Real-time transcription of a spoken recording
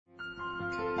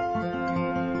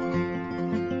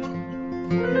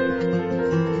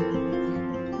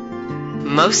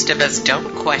Most of us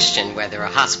don't question whether a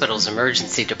hospital's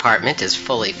emergency department is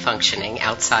fully functioning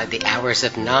outside the hours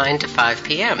of 9 to 5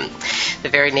 p.m. The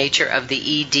very nature of the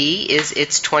ED is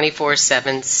its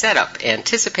 24/7 setup,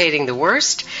 anticipating the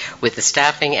worst with the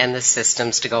staffing and the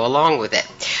systems to go along with it.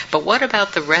 But what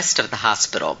about the rest of the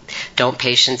hospital? Don't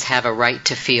patients have a right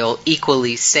to feel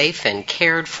equally safe and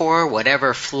cared for,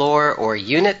 whatever floor or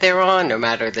unit they're on, no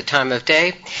matter the time of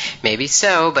day? Maybe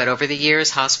so, but over the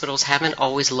years, hospitals haven't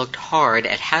always looked hard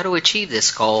at how to achieve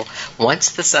this goal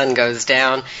once the sun goes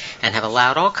down, and have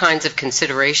allowed all kinds of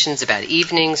considerations about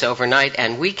evenings, overnight,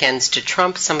 and weekends to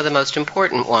trump some of the most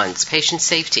important ones: patient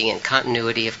safety and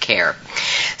continuity of care.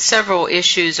 Several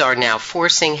issues are now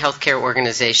forcing healthcare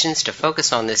organizations to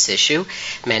focus on this issue,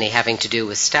 many having to do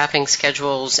with staffing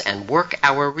schedules and work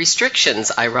hour restrictions,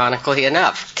 ironically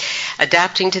enough.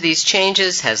 Adapting to these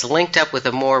changes has linked up with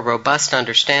a more robust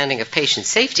understanding of patient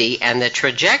safety, and the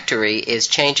trajectory is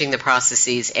changing the processes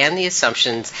and the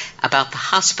assumptions about the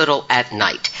hospital at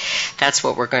night. That's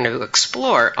what we're going to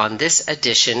explore on this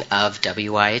edition of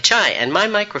WIHI. And my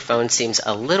microphone seems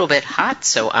a little bit hot,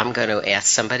 so I'm going to ask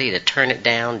somebody to turn it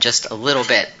down just a little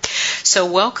bit.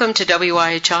 So welcome to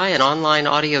WIHI, an online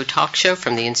audio talk show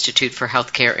from the Institute for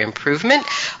Healthcare Improvement,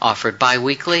 offered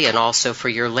bi-weekly and also for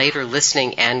your later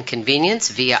listening and convenience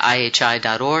via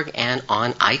IHI.org and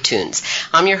on iTunes.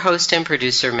 I'm your host and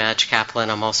producer, Madge Kaplan.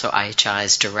 I'm also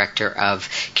IHI's Director of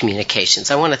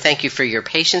Communications. I want to thank you for your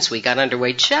patience. We got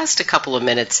underway just a couple of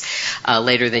minutes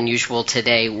later than usual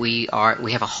today. We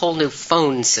have a whole new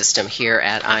phone system here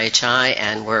at IHI,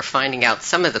 and we're finding out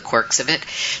some of the quirks of it,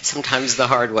 sometimes the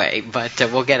hard way, but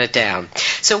we'll get it down.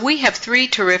 So we have three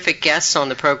terrific guests on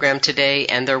the program today,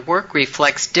 and their work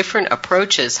reflects different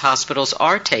approaches hospitals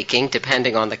are taking,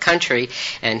 depending on the country,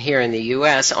 and here in the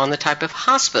U.S., on the type of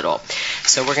hospital.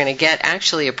 So we're going to get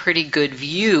actually a pretty good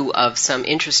view of some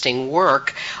interesting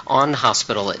work on the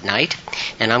hospital at night.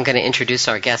 And I'm going to introduce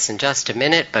our guests in just a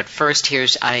minute, but first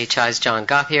here's IHI's John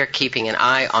Gauthier keeping an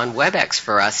eye on WebEx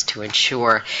for us to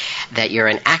ensure that you're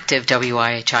an active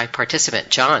WIHI participant.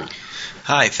 John.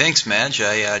 Hi, thanks, Madge.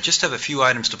 I just have a few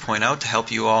items to point out to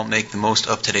help you all make the most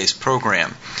of today's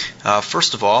program.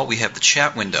 First of all, we have the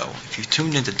chat window. If you've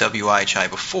tuned into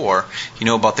WIHI before, you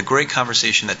know about the great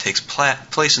conversation that takes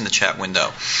place in the chat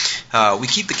window. We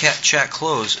keep the chat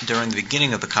closed during the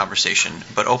beginning of the conversation,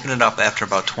 but open it up after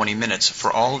about 20 minutes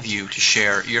for all of you to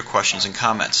share your questions and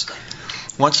comments.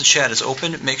 Once the chat is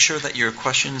open, make sure that your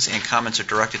questions and comments are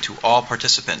directed to all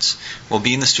participants. We'll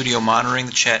be in the studio monitoring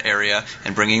the chat area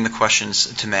and bringing the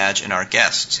questions to Madge and our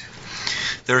guests.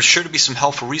 There are sure to be some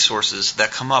helpful resources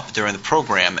that come up during the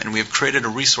program, and we have created a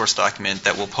resource document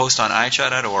that we'll post on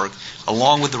IHI.org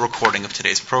along with the recording of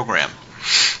today's program.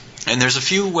 And there's a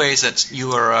few ways that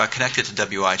you are connected to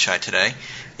WIHI today.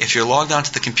 If you're logged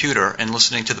onto the computer and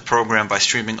listening to the program by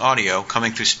streaming audio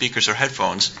coming through speakers or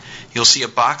headphones, you'll see a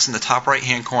box in the top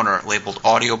right-hand corner labeled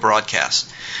Audio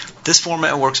Broadcast. This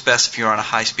format works best if you're on a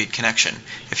high-speed connection.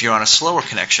 If you're on a slower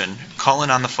connection, call in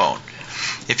on the phone.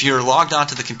 If you're logged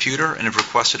onto the computer and have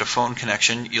requested a phone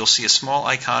connection, you'll see a small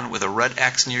icon with a red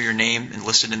X near your name and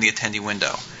listed in the attendee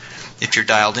window. If you're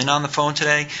dialed in on the phone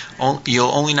today,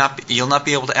 you'll not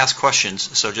be able to ask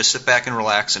questions, so just sit back and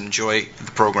relax and enjoy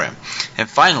the program. And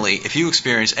finally, if you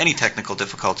experience any technical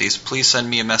difficulties, please send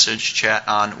me a message chat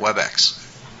on WebEx.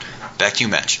 Back to you,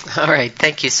 Madge. All right.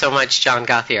 Thank you so much, John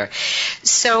Gauthier.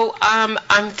 So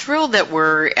I'm thrilled that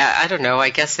we're,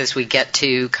 I guess as we get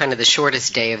to kind of the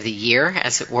shortest day of the year,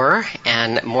 as it were,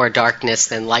 and more darkness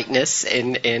than lightness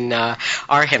in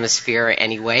our hemisphere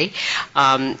anyway,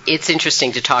 it's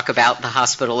interesting to talk about the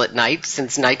hospital at night,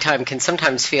 since nighttime can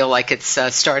sometimes feel like it's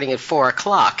starting at 4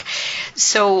 o'clock.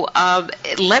 So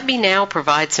let me now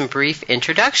provide some brief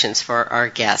introductions for our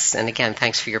guests. And again,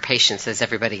 thanks for your patience as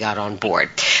everybody got on board.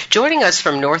 Joining us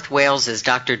from North Wales is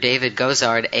Dr. David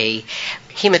Gozard, a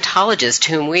hematologist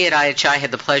whom we at IHI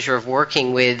had the pleasure of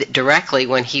working with directly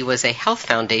when he was a Health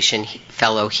Foundation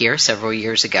fellow here several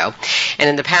years ago. And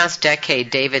in the past decade,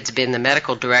 David's been the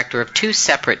medical director of two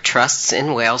separate trusts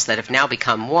in Wales that have now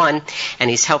become one, and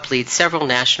he's helped lead several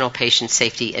national patient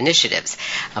safety initiatives.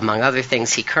 Among other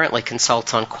things, he currently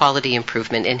consults on quality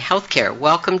improvement in healthcare.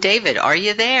 Welcome, David. Are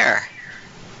you there?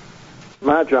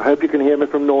 Madge, I hope you can hear me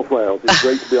from North Wales. It's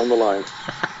great to be on the line.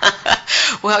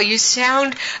 Well, you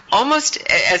sound almost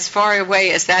as far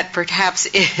away as that perhaps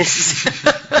is.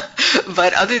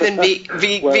 But other than being...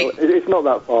 it's not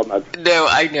that far, Madge. No,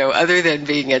 I know. Other than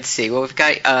being at sea. Well, we've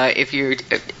got, if you're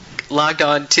logged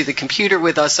on to the computer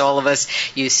with us, all of us,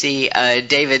 you see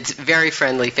David's very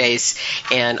friendly face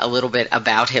and a little bit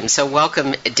about him. So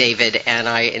welcome, David, and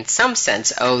I, in some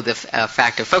sense, owe the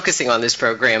fact of focusing on this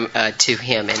program to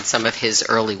him and some of his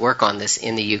early work on this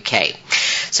in the UK.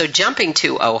 So jumping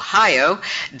to Ohio,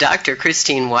 Dr.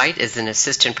 Christine White is an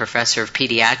assistant professor of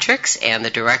pediatrics and the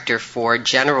director for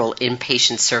general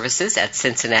inpatient services at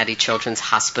Cincinnati Children's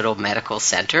Hospital Medical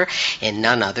Center in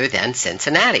none other than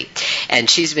Cincinnati. And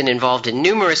she's been involved in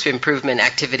numerous improvement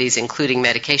activities, including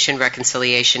medication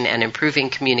reconciliation and improving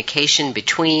communication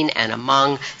between and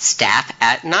among staff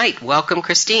at night. Welcome,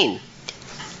 Christine.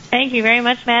 Thank you very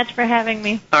much, Madge, for having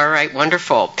me. All right,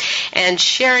 wonderful. And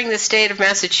sharing the state of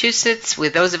Massachusetts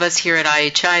with those of us here at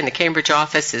IHI in the Cambridge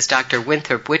office is Dr.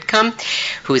 Winthrop Whitcomb,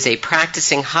 who is a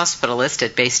practicing hospitalist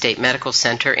at Bay State Medical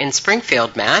Center in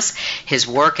Springfield, Mass. His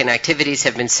work and activities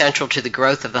have been central to the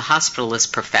growth of the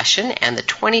hospitalist profession and the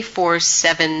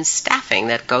 24/7 staffing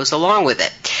that goes along with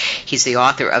it. He's the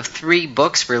author of 3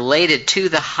 books related to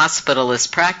the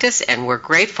hospitalist practice, and we're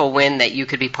grateful, Win, that you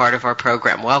could be part of our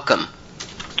program. Welcome.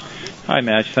 Hi,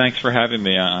 Madge. Thanks for having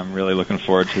me. I'm really looking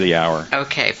forward to the hour.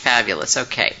 Okay, fabulous.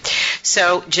 Okay.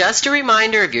 So just a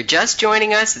reminder, if you're just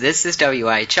joining us, this is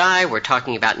WIHI. We're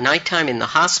talking about nighttime in the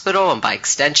hospital and by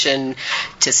extension,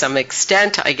 to some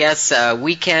extent, I guess,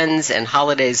 weekends and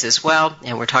holidays as well.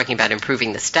 And we're talking about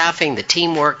improving the staffing, the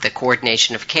teamwork, the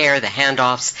coordination of care, the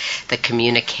handoffs, the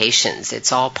communications.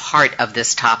 It's all part of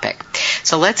this topic.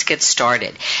 So let's get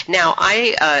started. Now,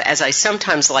 as I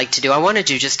sometimes like to do, I want to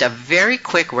do just a very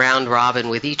quick round robin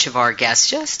with each of our guests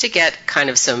just to get kind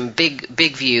of some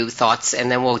big view thoughts, and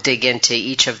then we'll dig into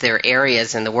each of their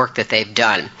areas and the work that they've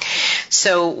done.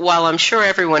 So while I'm sure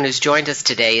everyone who's joined us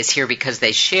today is here because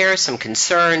they share some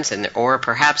concerns or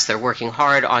perhaps they're working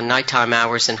hard on nighttime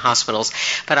hours in hospitals,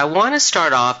 but I want to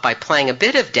start off by playing a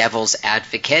bit of devil's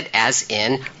advocate, as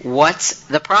in, what's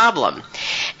the problem?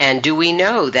 And do we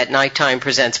know that nighttime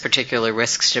presents particular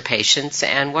risks to patients,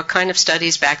 and what kind of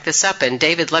studies back this up? And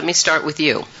David, let me start with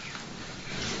you.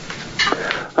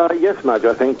 Yes, Madge,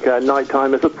 I think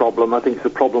nighttime is a problem. I think it's a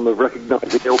problem of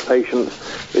recognizing ill patients.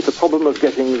 It's a problem of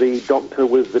getting the doctor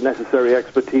with the necessary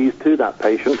expertise to that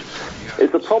patient.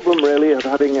 It's a problem, really, of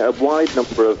having a wide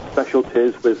number of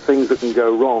specialties with things that can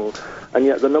go wrong. And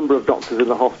yet the number of doctors in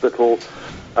the hospital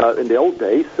in the old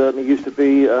days certainly used to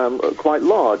be quite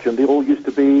large, and they all used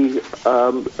to be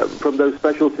from those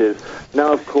specialties.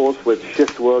 Now, of course, with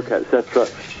shift work, etc.,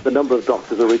 the number of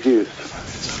doctors are reduced.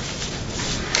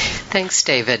 Thanks,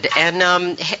 David. And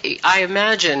I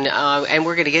imagine, and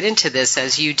we're going to get into this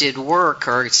as you did work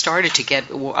or started to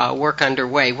get work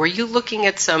underway, were you looking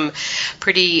at some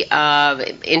pretty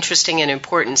interesting and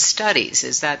important studies?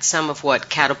 Is that some of what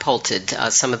catapulted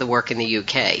some of the work in the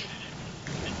UK?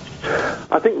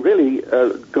 I think really,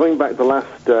 going back the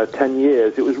last 10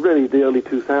 years, it was really the early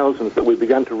 2000s that we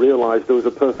began to realize there was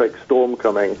a perfect storm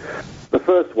coming. The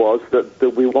first was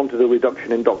that we wanted a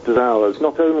reduction in doctors' hours,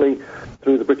 not only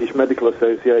through the British Medical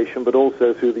Association, but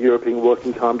also through the European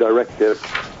Working Time Directive.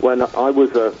 When I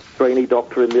was a trainee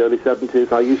doctor in the early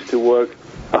 70s, I used to work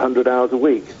 100 hours a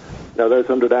week. Now, those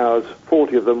 100 hours,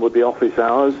 40 of them would be office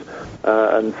hours,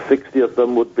 and 60 of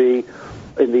them would be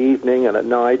in the evening and at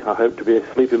night. I hoped to be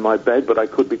asleep in my bed, but I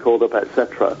could be called up,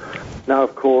 etc. Now,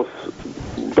 of course,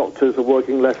 doctors are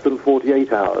working less than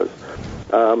 48 hours.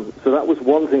 So that was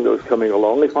one thing that was coming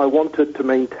along. If I wanted to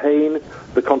maintain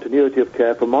the continuity of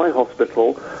care for my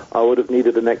hospital, I would have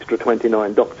needed an extra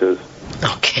 29 doctors.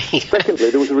 Okay.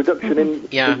 Secondly, there was a reduction in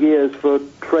the years for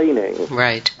training.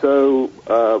 Right. So,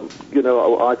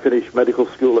 I finished medical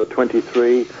school at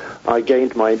 23. I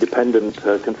gained my independent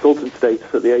consultant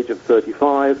status at the age of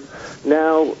 35.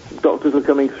 Now, doctors are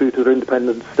coming through to their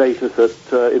independent status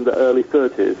in the early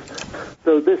 30s.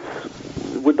 So this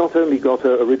we not only got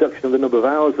a reduction in the number of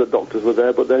hours that doctors were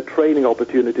there, but their training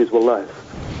opportunities were less.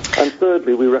 And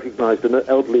thirdly, we recognized an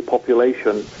elderly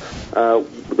population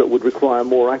that would require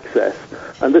more access,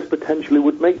 and this potentially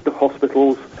would make the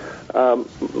hospitals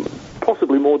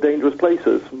possibly more dangerous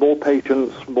places, more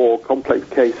patients, more complex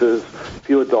cases,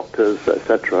 fewer doctors,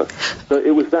 etc. So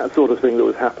it was that sort of thing that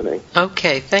was happening.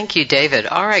 Okay, thank you, David.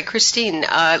 All right, Christine,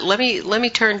 let me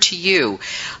turn to you.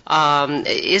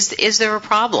 Is there a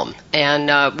problem?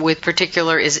 And with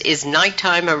particular, is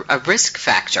nighttime a risk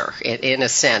factor in a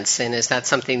sense? And is that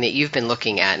something that you've been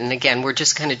looking at? And again, we're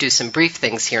just going to do some brief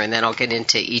things here, and then I'll get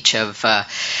into each of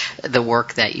the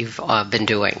work that you've been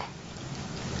doing.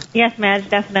 Yes, Madge,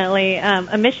 definitely.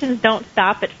 Admissions don't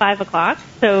stop at 5 o'clock,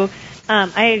 so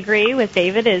I agree with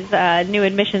David as new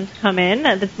admissions come in,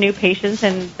 that's new patients,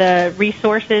 and the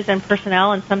resources and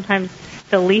personnel and sometimes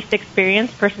the least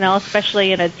experienced personnel,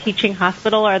 especially in a teaching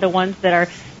hospital, are the ones that are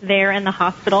there in the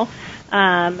hospital.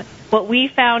 What we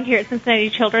found here at Cincinnati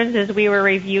Children's is we were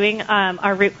reviewing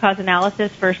our root cause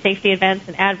analysis for safety events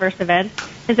and adverse events,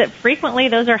 is that frequently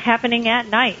those are happening at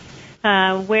night,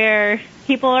 where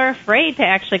people are afraid to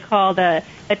actually call the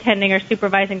attending or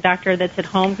supervising doctor that's at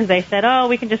home because they said, oh,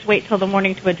 we can just wait till the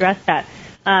morning to address that.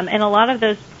 And a lot of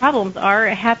those problems are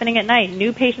happening at night.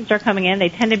 New patients are coming in. They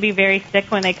tend to be very sick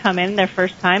when they come in their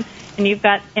first time, and you've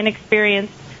got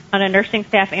inexperienced on a nursing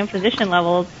staff and physician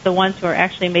level, the ones who are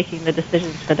actually making the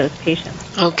decisions for those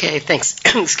patients. Okay, thanks.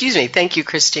 Excuse me. Thank you,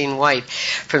 Christine White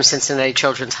from Cincinnati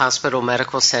Children's Hospital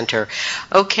Medical Center.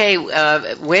 Okay,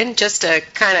 Wynn, just a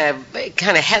kind of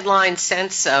headline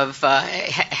sense of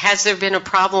has there been a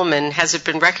problem and has it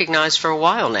been recognized for a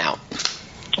while now?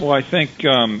 Well, I think,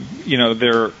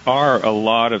 there are a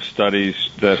lot of studies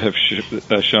that have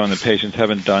shown that patients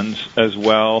haven't done as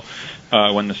well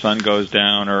when the sun goes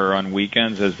down or on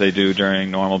weekends as they do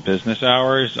during normal business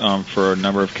hours for a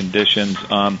number of conditions.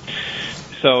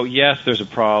 So, yes, there's a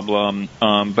problem,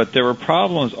 but there were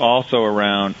problems also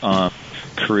around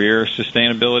career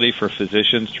sustainability for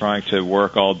physicians trying to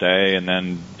work all day and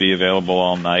then be available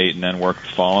all night and then work the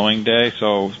following day.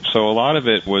 So a lot of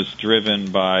it was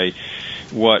driven by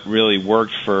what really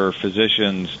worked for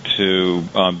physicians to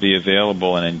be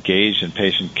available and engaged in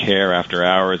patient care after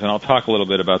hours. And I'll talk a little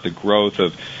bit about the growth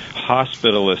of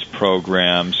hospitalist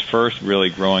programs, first really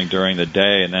growing during the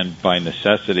day and then by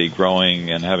necessity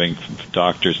growing and having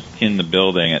doctors in the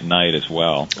building at night as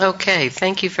well. Okay,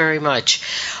 thank you very much.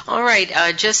 All right,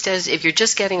 just as if you're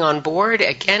just getting on board,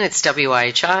 again, it's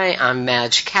WIHI. I'm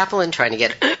Madge Kaplan, trying to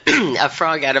get a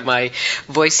frog out of my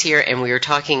voice here, and we are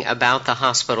talking about the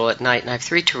hospital at night, and I have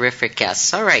three terrific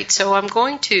guests. All right, so I'm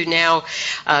going to now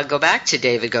go back to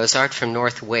David Gozart from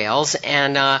North Wales,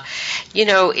 and,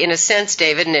 in a sense,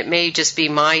 David, and it may just be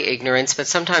my ignorance, but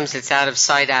sometimes it's out of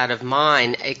sight, out of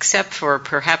mind, except for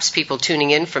perhaps people tuning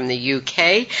in from the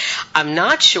UK. I'm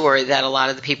not sure that a lot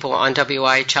of the people on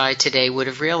WIHI today would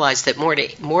have realized that more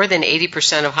than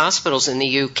 80% of hospitals in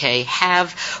the UK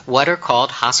have what are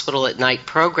called hospital at night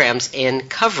programs in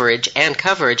coverage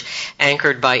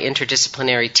anchored by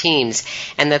interdisciplinary teams,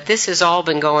 and that this has all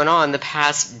been going on the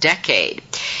past decade.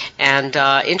 And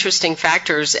interesting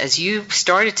factors, as you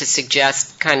started to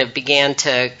suggest, kind of began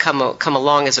to come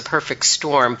along as a perfect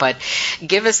storm. But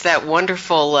give us that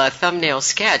wonderful thumbnail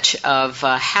sketch of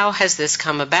how has this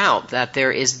come about, that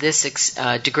there is this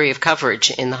degree of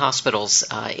coverage in the hospitals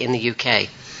in the UK.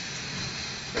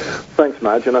 Thanks,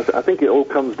 Madge. And I think it all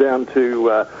comes down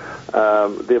to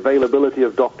the availability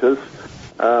of doctors,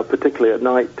 particularly at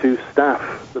night, to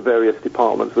staff the various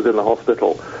departments within the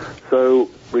hospital. So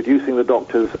reducing the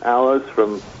doctors' hours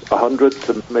from 100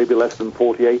 to maybe less than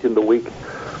 48 in the week,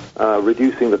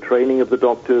 reducing the training of the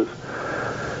doctors,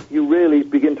 you really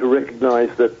begin to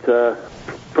recognize that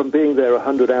from being there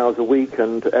 100 hours a week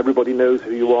and everybody knows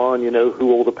who you are and you know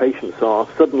who all the patients are,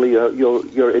 suddenly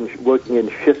you're working in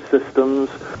shift systems,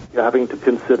 you're having to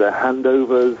consider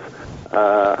handovers,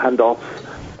 handoffs,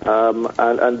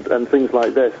 and things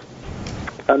like this.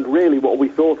 And really what we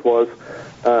thought was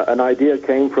an idea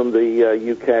came from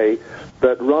the UK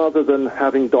that rather than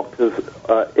having doctors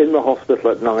in the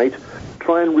hospital at night,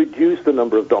 try and reduce the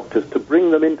number of doctors, to bring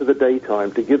them into the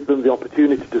daytime, to give them the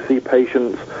opportunity to see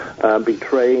patients, be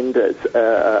trained,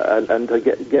 and to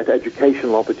get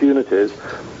educational opportunities.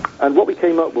 And what we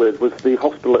came up with was the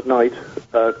hospital at night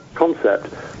concept,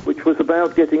 which was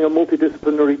about getting a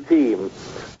multidisciplinary team.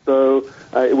 So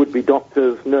it would be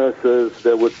doctors, nurses,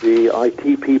 there would be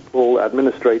IT people,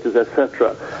 administrators,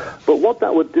 etc. But what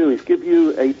that would do is give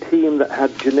you a team that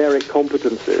had generic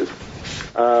competencies.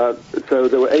 So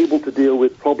they were able to deal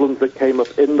with problems that came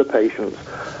up in the patients.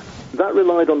 That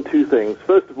relied on two things.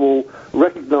 First of all,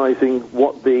 recognizing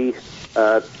what the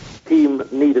team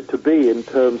needed to be in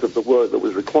terms of the work that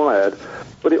was required,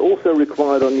 but it also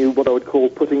required on you what I would call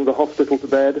putting the hospital to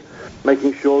bed,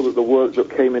 making sure that the work that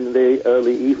came in the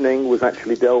early evening was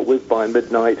actually dealt with by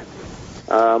midnight.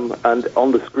 And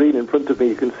on the screen in front of me,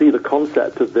 you can see the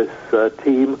concept of this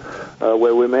team,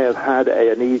 where we may have had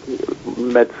A&E,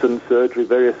 medicine, surgery,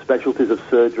 various specialties of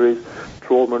surgeries,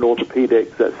 trauma and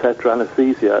orthopedics, etc.,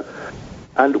 anesthesia.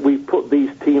 And we put these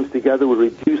teams together. We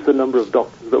reduced the number of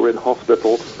doctors that were in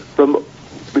hospital. From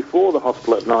before the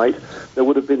hospital at night, there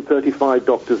would have been 35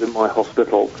 doctors in my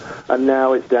hospital, and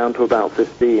now it's down to about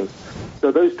 15.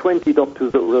 So those 20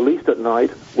 doctors that were released at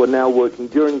night were now working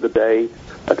during the day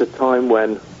at a time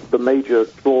when the major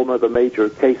trauma, the major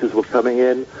cases were coming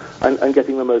in and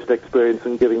getting the most experience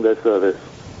and giving their service.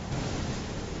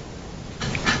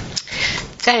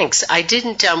 Thanks. I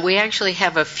didn't. We actually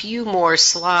have a few more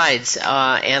slides,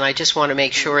 and I just want to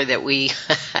make sure that we.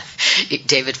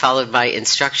 David followed my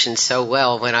instructions so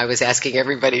well when I was asking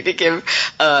everybody to give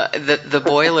the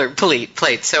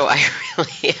boilerplate. So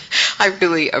I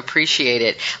really appreciate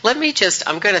it. Let me just.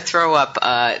 I'm going to throw up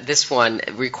this one.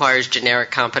 Requires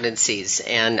generic competencies,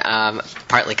 and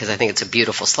partly because I think it's a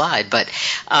beautiful slide. But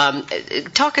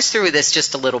talk us through this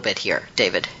just a little bit here,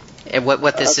 David. And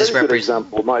what this is representing. A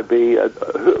example might be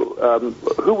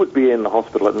who would be in the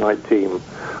hospital at night team?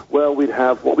 Well, we'd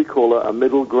have what we call a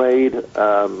middle grade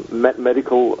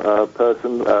medical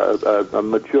person, a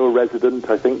mature resident,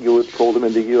 I think you would call them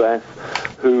in the U.S.,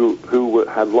 who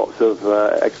had lots of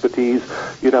expertise.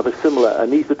 You'd have a similar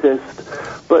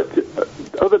anesthetist, but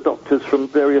other doctors from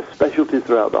various specialties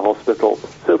throughout the hospital.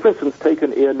 So, for instance, take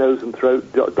an ear, nose, and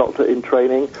throat doctor in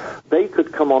training. They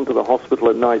could come onto the hospital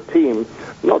at night team,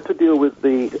 not to deal with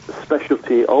the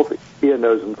specialty of ear,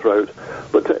 nose, and throat,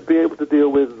 but to be able to deal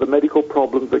with the medical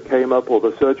problems that came up or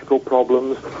the surgical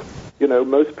problems. You know,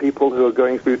 most people who are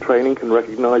going through training can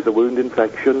recognize a wound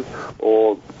infection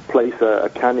or place a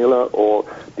cannula or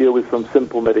deal with some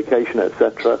simple medication,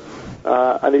 etc.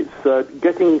 And it's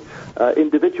getting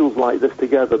individuals like this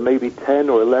together, maybe 10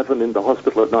 or 11 in the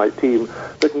hospital at night team,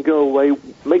 that can go away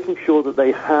making sure that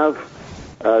they have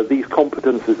these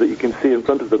competencies that you can see in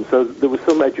front of them. So there was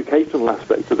some educational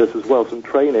aspect to this as well, some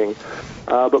training.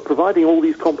 But providing all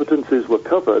these competencies were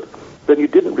covered, then you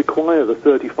didn't require the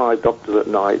 35 doctors at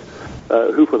night,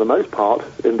 who for the most part,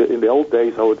 in the old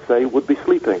days, I would say, would be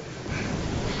sleeping.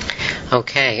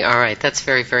 Okay, all right. That's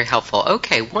very, very helpful.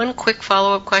 Okay, one quick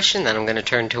follow-up question, then I'm going to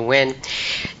turn to Wynn.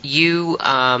 You,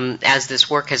 as this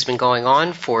work has been going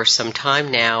on for some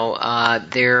time now,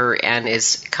 there and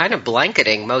is kind of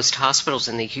blanketing most hospitals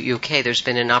in the UK, there's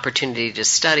been an opportunity to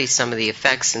study some of the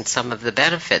effects and some of the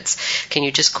benefits. Can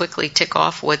you just quickly tick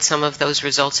off what some of those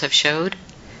results have showed?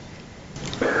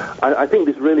 I think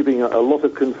there's really been a lot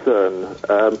of concern.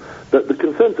 The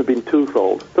concerns have been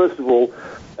twofold. First of all,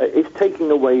 is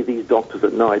taking away these doctors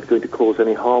at night going to cause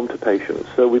any harm to patients?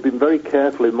 So we've been very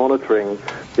carefully monitoring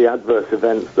the adverse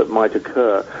events that might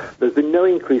occur. There's been no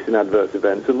increase in adverse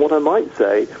events, and what I might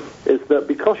say is that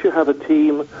because you have a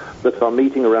team that are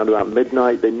meeting around about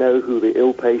midnight, they know who the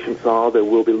ill patients are, they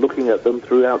will be looking at them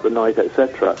throughout the night,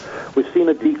 etc. We've seen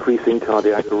a decrease in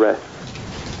cardiac arrests.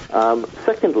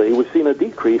 Secondly, we've seen a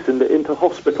decrease in the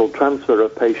inter-hospital transfer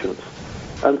of patients.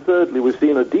 And thirdly, we've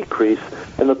seen a decrease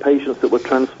in the patients that were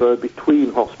transferred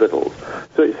between hospitals.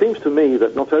 So it seems to me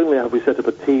that not only have we set up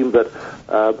a team that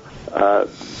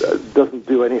doesn't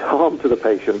do any harm to the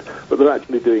patient, but they're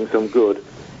actually doing some good.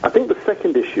 I think the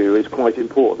second issue is quite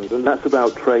important, and that's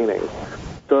about training.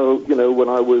 So, you know, when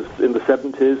I was in the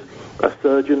 70s, a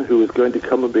surgeon who was going to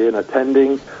come and be an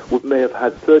attending may have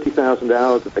had 30,000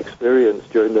 hours of experience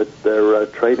during their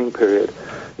training period.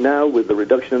 Now, with the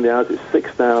reduction in the hours, it's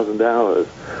 6,000 hours.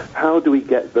 How do we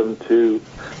get them to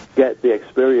get the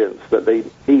experience that they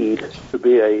need to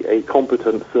be a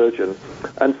competent surgeon?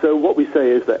 And so what we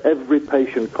say is that every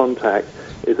patient contact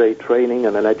is a training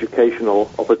and an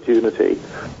educational opportunity.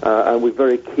 And we're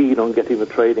very keen on getting the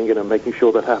training in and making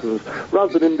sure that happens,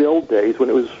 rather than in the old days when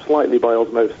it was slightly by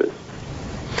osmosis.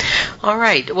 All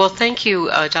right. Well, thank you,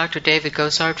 Dr. David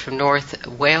Gosard from North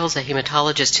Wales, a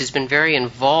hematologist who's been very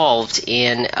involved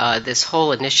in this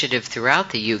whole initiative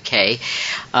throughout the UK,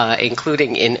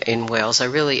 including in Wales. I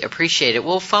really appreciate it.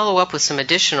 We'll follow up with some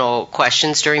additional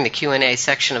questions during the Q&A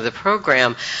section of the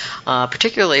program,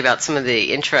 particularly about some of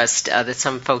the interest that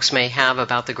some folks may have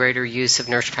about the greater use of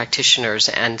nurse practitioners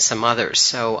and some others.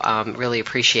 So really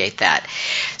appreciate that.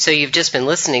 So you've just been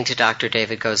listening to Dr.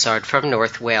 David Gosard from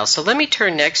North Wales. So let me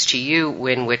turn next to you,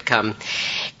 Wynn Whitcomb.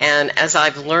 And as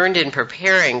I've learned in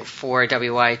preparing for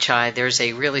WIHI, there's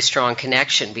a really strong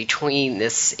connection between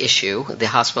this issue, the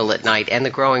hospital at night, and the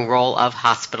growing role of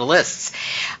hospitalists,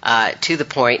 to the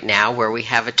point now where we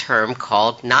have a term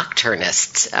called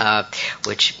nocturnists,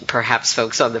 which perhaps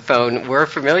folks on the phone were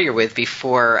familiar with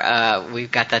before we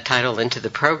got that title into the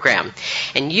program.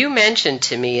 And you mentioned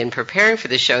to me in preparing for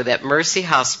the show that Mercy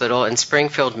Hospital in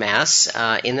Springfield, Mass,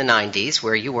 in the 90s,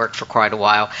 where you worked for quite a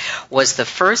while, was the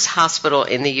first hospital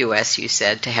in the U.S., you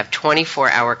said, to have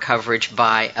 24-hour coverage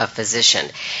by a physician.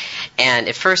 And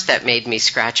at first that made me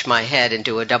scratch my head and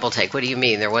do a double take. What do you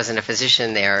mean there wasn't a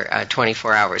physician there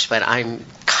 24 hours? But I'm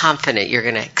confident you're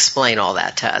going to explain all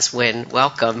that to us. Wynn,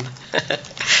 welcome.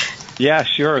 Yeah,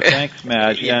 sure. Thanks,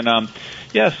 Madge. Yeah.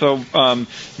 And so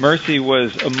Mercy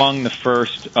was among the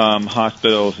first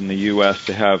hospitals in the U.S.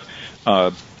 to have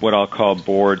what I'll call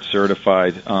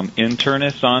board-certified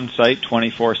internists on site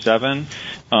 24/7.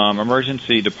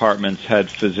 Emergency departments had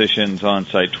physicians on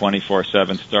site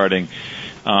 24/7 starting,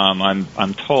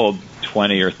 I'm told,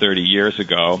 20 or 30 years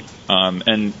ago.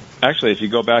 And actually, if you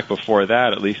go back before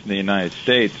that, at least in the United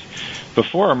States,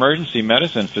 before emergency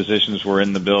medicine physicians were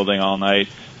in the building all night,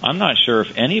 I'm not sure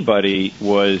if anybody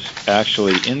was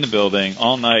actually in the building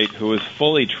all night who was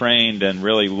fully trained and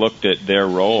really looked at their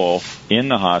role in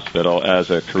the hospital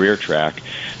as a career track.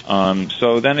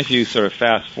 So then if you sort of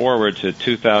fast forward to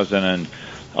 2011,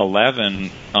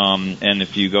 and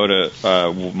if you go to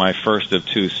my first of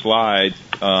two slides,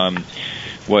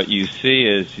 what you see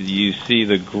is you see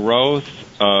the growth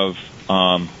of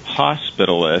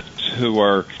hospitalists who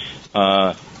are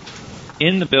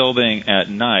in the building at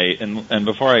night. And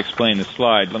before I explain the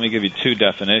slide, let me give you two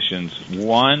definitions.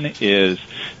 One is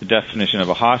the definition of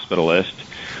a hospitalist,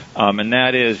 and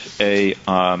that is a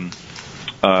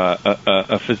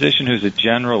physician who's a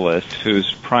generalist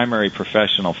whose primary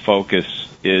professional focus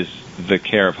is the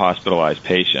care of hospitalized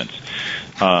patients.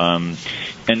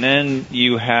 And then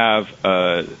you have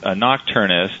a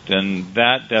nocturnist, and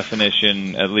that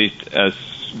definition, at least as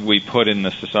we put in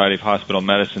the Society of Hospital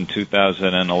Medicine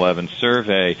 2011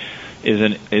 survey, is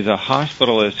a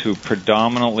hospitalist who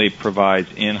predominantly provides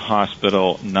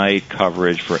in-hospital night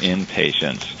coverage for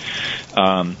inpatients.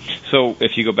 So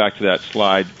if you go back to that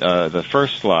slide, the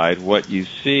first slide, what you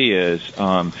see is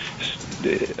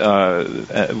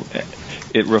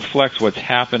it reflects what's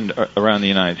happened around the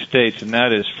United States, and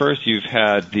that is, first you've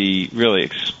had the really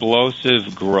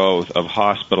explosive growth of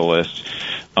hospitalists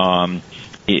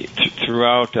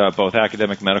throughout both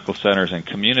academic medical centers and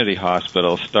community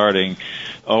hospitals, starting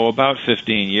about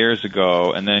 15 years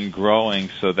ago, and then growing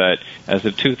so that as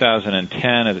of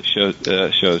 2010, as it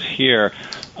shows here,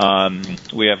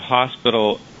 we have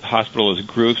hospitalist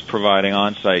groups providing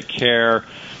on-site care.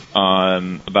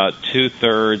 About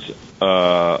 2/3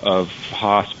 of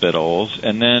hospitals,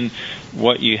 and then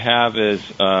what you have is,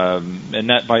 and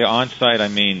that by on-site I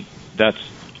mean that's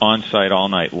on-site all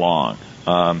night long.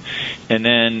 And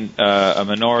then a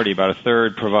minority, about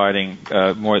 1/3, providing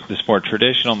this more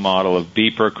traditional model of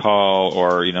beeper call,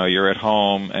 or you're at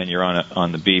home and you're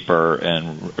on the beeper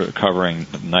and covering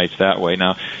nights that way.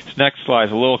 Now, this next slide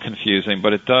is a little confusing,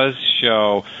 but it does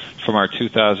show from our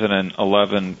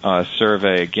 2011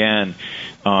 survey again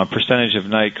percentage of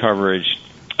night coverage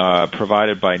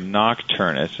provided by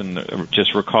nocturnists. And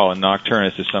just recall, a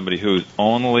nocturnist is somebody who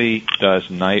only does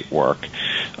night work,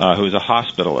 who's a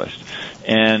hospitalist.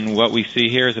 And what we see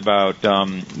here is about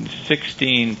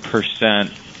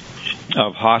 16%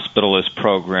 of hospitalist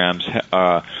programs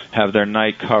have their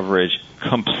night coverage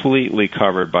completely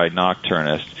covered by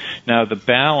nocturnists. Now, the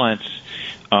balance,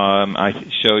 I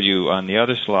showed you on the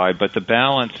other slide, but the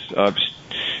balance of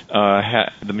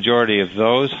the majority of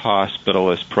those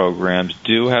hospitalist programs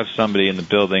do have somebody in the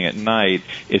building at night.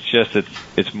 It's just that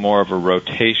it's more of a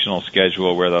rotational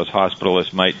schedule where those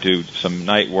hospitalists might do some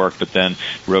night work but then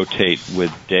rotate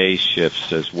with day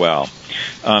shifts as well.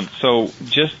 So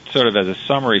just sort of as a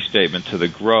summary statement to the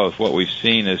growth, what we've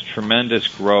seen is tremendous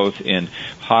growth in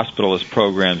hospitalist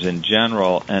programs in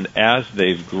general, and as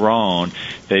they've grown,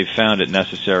 they've found it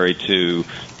necessary to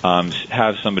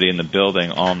have somebody in the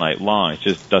building all night long. It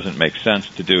just doesn't make sense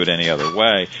to do it any other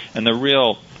way. And the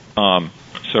real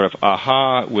sort of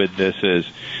aha with this is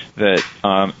that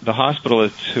the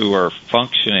hospitalists who are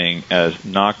functioning as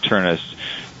nocturnists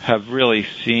have really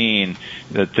seen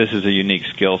that this is a unique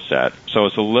skill set. So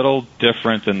it's a little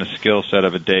different than the skill set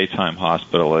of a daytime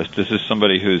hospitalist. This is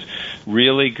somebody who's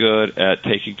really good at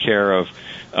taking care of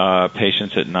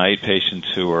patients at night, patients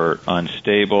who are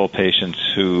unstable, patients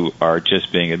who are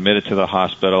just being admitted to the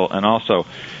hospital, and also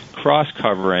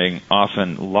cross-covering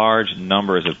often large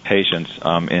numbers of patients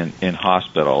in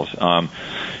hospitals.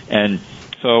 And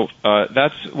so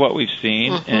that's what we've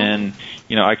seen, and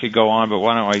I could go on, but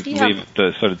why don't I leave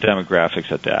the sort of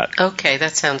demographics at that? Okay,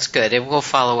 that sounds good. And we'll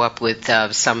follow up with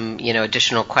some,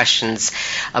 additional questions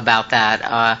about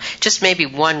that. Just maybe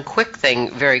one quick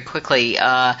thing, very quickly.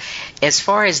 As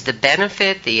far as the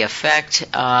benefit, the effect,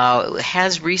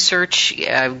 has research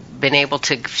been able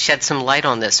to shed some light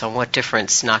on this, on what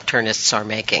difference nocturnists are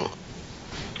making?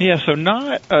 Yeah, so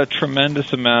not a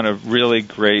tremendous amount of really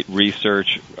great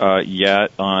research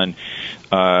yet on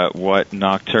what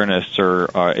nocturnists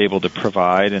are able to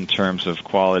provide in terms of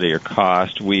quality or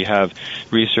cost. We have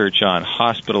research on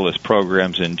hospitalist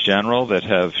programs in general that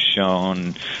have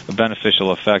shown a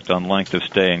beneficial effect on length of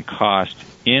stay and cost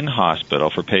in hospital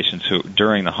for patients who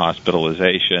during the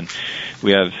hospitalization.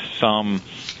 We have some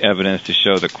evidence to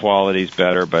show that quality is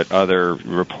better, but other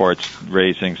reports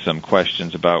raising some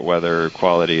questions about whether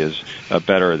quality is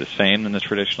better or the same than the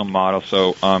traditional model.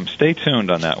 So stay tuned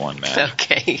on that one, Matt.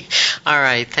 Okay. All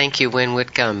right. Thank you, Wynn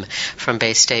Whitcomb from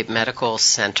Bay State Medical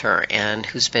Center, and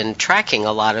who's been tracking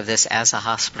a lot of this as a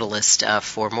hospitalist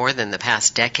for more than the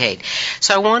past decade.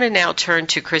 So I want to now turn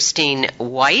to Christine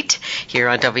White here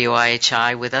on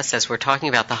WIHI with us as we're talking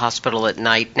about the hospital at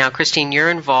night. Now, Christine, your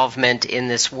involvement in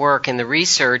this work and the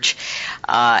research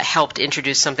helped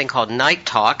introduce something called Night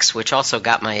Talks, which also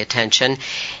got my attention.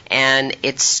 And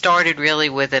it started really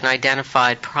with an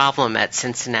identified problem at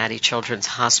Cincinnati Children's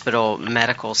Hospital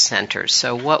Medical Center.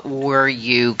 So what were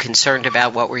you concerned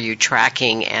about? What were you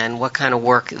tracking? And what kind of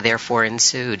work, therefore,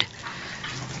 ensued?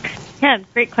 Yeah,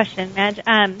 great question, Madge.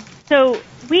 So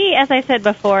we, as I said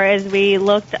before, as we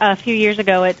looked a few years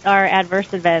ago at our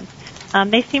adverse events,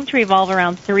 they seem to revolve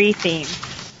around three themes: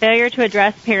 failure to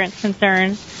address parents'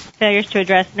 concerns, failures to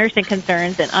address nursing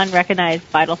concerns, and unrecognized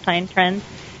vital sign trends.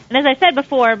 And as I said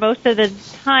before, most of the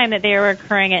time that they were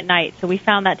occurring at night, so we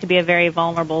found that to be a very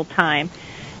vulnerable time.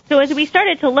 So as we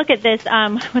started to look at this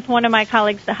with one of my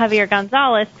colleagues, Javier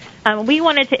Gonzalez, we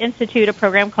wanted to institute a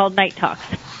program called Night Talks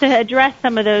to address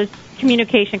some of those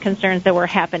communication concerns that were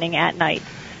happening at night.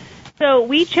 So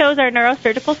we chose our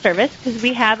neurosurgical service because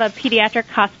we have a pediatric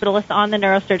hospitalist on the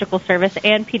neurosurgical service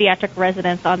and pediatric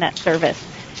residents on that service.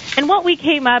 And what we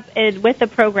came up with the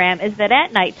program is that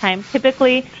at nighttime,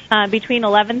 typically between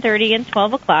 11:30 and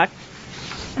 12 o'clock,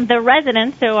 the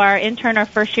residents, so our intern, our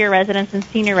first-year residents, and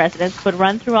senior residents would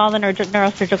run through all the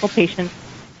neurosurgical patients,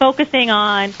 focusing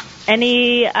on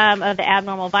any of the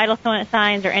abnormal vital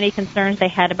signs or any concerns they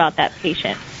had about that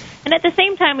patient. And at the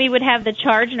same time, we would have the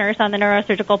charge nurse on the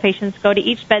neurosurgical patients go to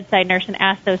each bedside nurse and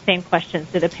ask those same questions.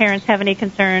 Do the parents have any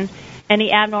concerns,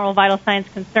 any abnormal vital signs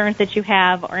concerns that you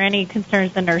have, or any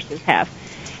concerns the nurses have?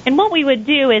 And what we would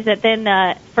do is that then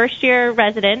the first-year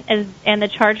resident and the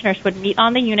charge nurse would meet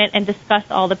on the unit and discuss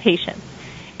all the patients.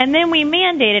 And then we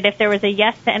mandated, if there was a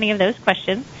yes to any of those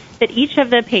questions, that each of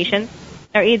the patients,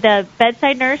 or the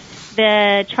bedside nurse,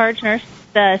 the charge nurse,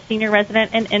 the senior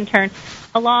resident, and intern,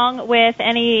 along with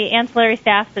any ancillary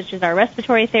staff, such as our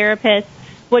respiratory therapist,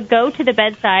 would go to the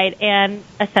bedside and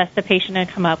assess the patient and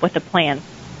come up with a plan.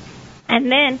 And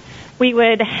then we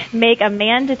would make a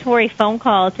mandatory phone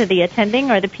call to the attending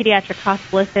or the pediatric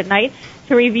hospitalist at night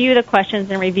to review the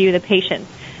questions and review the patients,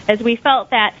 as we felt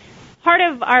that part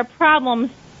of our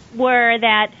problems were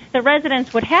that the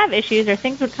residents would have issues or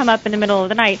things would come up in the middle of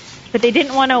the night, but they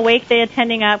didn't want to wake the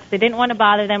attending up, they didn't want to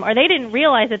bother them, or they didn't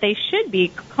realize that they should be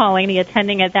calling the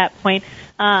attending at that point.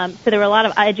 So there were a lot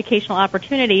of educational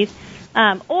opportunities.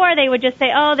 Or they would just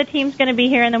say, oh, the team's going to be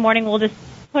here in the morning, we'll just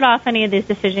put off any of this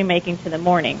decision-making to the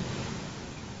morning.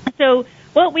 So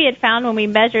what we had found when we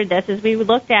measured this is we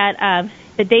looked at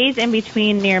the days in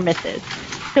between near misses.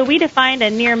 So we defined a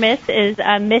near miss as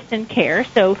a miss in care.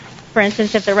 So, for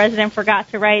instance, if the resident forgot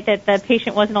to write that the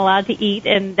patient wasn't allowed to eat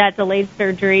and that delayed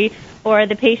surgery, or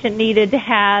the patient needed to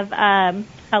have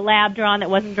a lab drawn that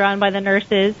wasn't drawn by the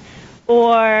nurses,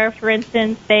 or, for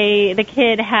instance, the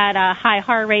kid had a high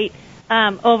heart rate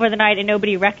over the night and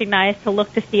nobody recognized to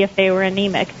look to see if they were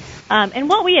anemic. And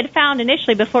what we had found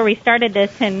initially before we started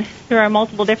this and through our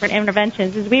multiple different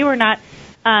interventions is we were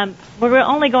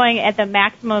only going at the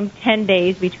maximum 10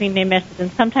 days between near misses,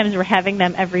 and sometimes we're having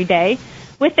them every day.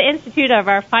 With the institute of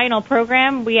our final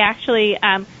program, we actually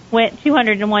went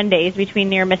 201 days between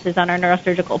near misses on our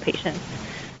neurosurgical patients.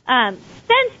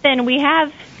 Since then, we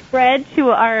have spread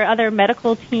to our other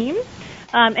medical teams,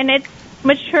 and it's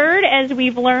matured as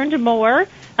we've learned more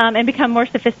and become more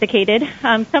sophisticated.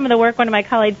 Some of the work one of my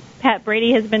colleagues, Pat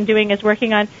Brady, has been doing is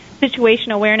working on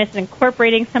situation awareness and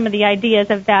incorporating some of the ideas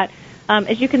of that.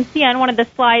 As you can see on one of the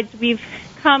slides,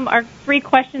 our three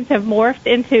questions have morphed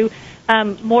into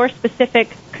more specific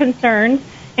concerns,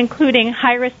 including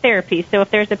high-risk therapy. So if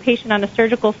there's a patient on the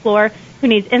surgical floor who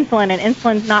needs insulin and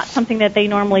insulin's not something that they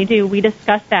normally do, we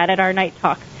discuss that at our night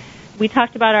talks. We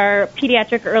talked about our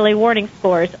pediatric early warning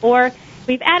scores, or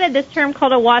we've added this term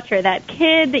called a watcher, that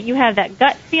kid that you have that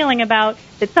gut feeling about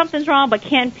that something's wrong but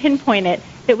can't pinpoint it,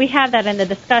 that we have that in the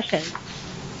discussion.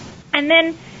 And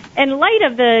then in light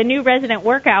of the new resident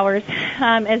work hours,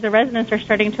 as the residents are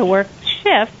starting to work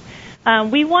shifts,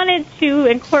 we wanted to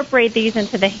incorporate these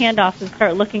into the handoffs and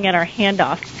start looking at our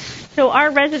handoffs. So our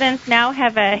residents now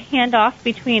have a handoff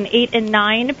between 8 and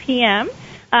 9 p.m.,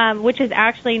 which is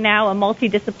actually now a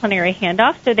multidisciplinary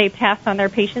handoff, so they pass on their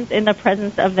patients in the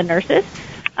presence of the nurses.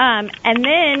 And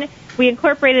then we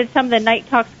incorporated some of the night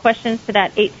talks questions to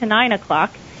that 8 to 9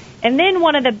 o'clock. And then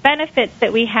one of the benefits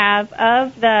that we have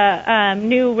of the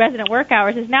new resident work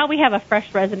hours is now we have a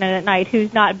fresh resident at night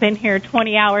who's not been here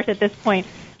 20 hours at this point.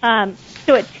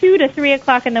 So at 2 to 3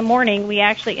 o'clock in the morning, we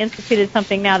actually instituted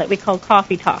something now that we call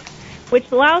Coffee Talks, which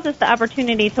allows us the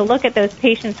opportunity to look at those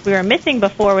patients we were missing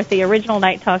before with the original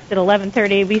night talks at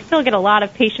 11:30. We still get a lot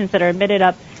of patients that are admitted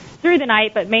up through the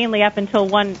night, but mainly up until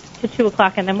 1 to 2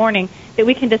 o'clock in the morning, that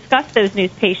we can discuss those new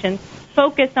patients,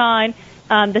 focus on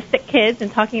the sick kids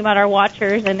and talking about our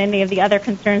watchers and any of the other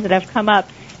concerns that have come up.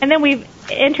 And then we've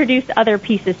introduced other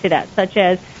pieces to that, such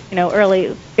as,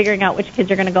 early figuring out which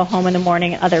kids are going to go home in the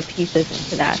morning, other pieces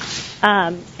into that,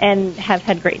 and have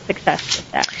had great success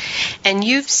with that. And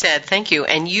you've said, thank you,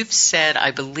 and you've said,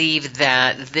 I believe,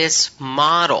 that this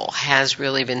model has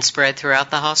really been spread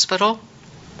throughout the hospital?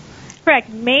 Correct,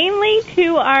 mainly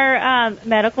to our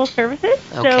medical services.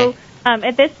 Okay. So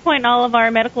at this point, all of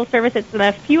our medical services, and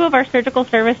a few of our surgical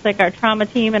service, like our trauma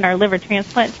team and our liver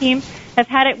transplant team, have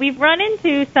had it. We've run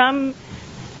into some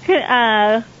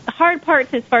hard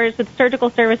parts as far as with surgical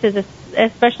services,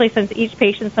 especially since each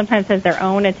patient sometimes has their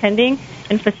own attending,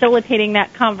 and facilitating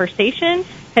that conversation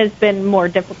has been more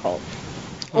difficult.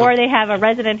 Or they have a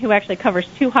resident who actually covers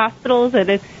 2 hospitals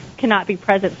and cannot be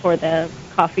present for the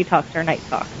coffee talks or night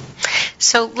talks.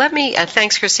 So let me,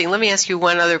 thanks, Christine. Let me ask you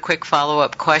one other quick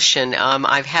follow-up question.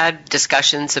 I've had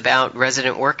discussions about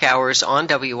resident work hours on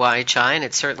WYHI, and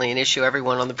it's certainly an issue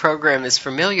everyone on the program is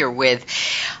familiar with.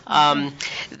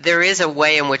 There is a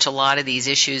way in which a lot of these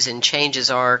issues and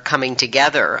changes are coming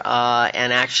together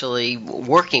and actually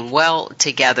working well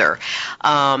together.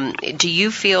 Do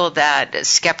you feel that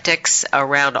skeptics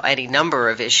around any number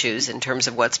of issues in terms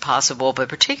of what's possible, but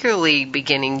particularly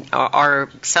are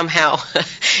somehow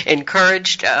encouraged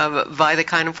by the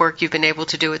kind of work you've been able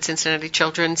to do at Cincinnati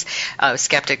Children's,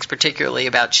 skeptics particularly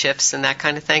about shifts and that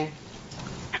kind of thing?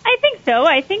 I think so.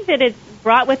 I think that it's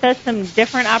brought with us some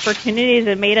different opportunities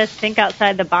and made us think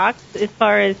outside the box as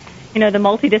far as, the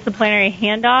multidisciplinary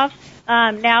handoff.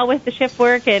 Now with the shift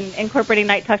work and incorporating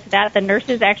night talks to that, the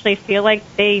nurses actually feel like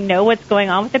they know what's going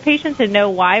on with the patients and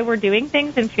know why we're doing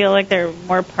things and feel like they're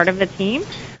more part of the team.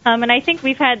 And I think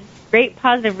we've had great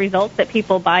positive results that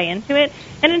people buy into it.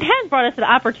 And it has brought us the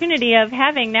opportunity of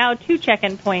having now 2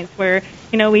 check-in points where,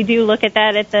 we do look at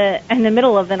that in the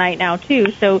middle of the night now,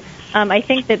 too. So I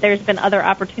think that there's been other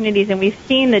opportunities, and we've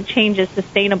seen the changes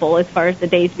sustainable as far as the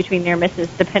days between near misses,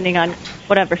 depending on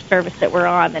whatever service that we're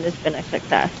on that has been a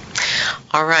success.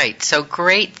 All right. So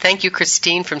great. Thank you,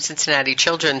 Christine from Cincinnati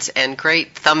Children's, and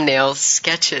great thumbnail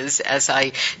sketches as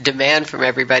I demand from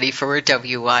everybody for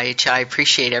WYHI. I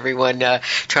appreciate everyone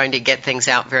trying to get things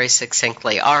out very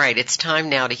succinctly. All right. It's time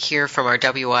now to hear from our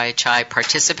WYHI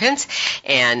participants,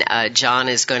 and John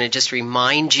is going to just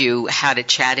remind you how to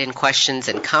chat in questions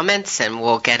and comments, and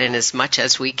we'll get in as much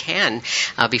as we can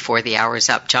before the hour is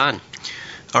up. John.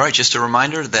 All right, just a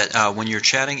reminder that when you're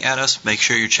chatting at us, make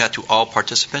sure you chat to all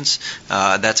participants.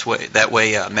 That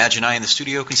way Madge and I in the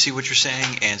studio can see what you're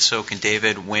saying, and so can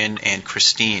David, Wynn, and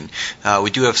Christine. We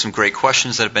do have some great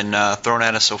questions that have been thrown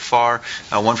at us so far.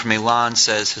 One from Elan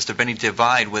says, has there been any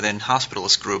divide within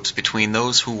hospitalist groups between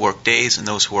those who work days and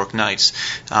those who work nights?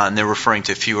 And they're referring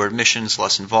to fewer admissions,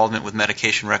 less involvement with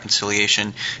medication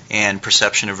reconciliation, and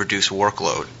perception of reduced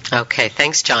workload. Okay,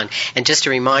 thanks, John. And just a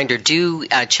reminder, do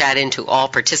chat into all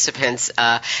participants.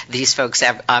 These folks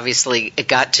have obviously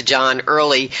got to John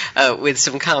early with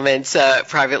some comments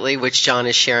privately, which John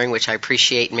is sharing, which I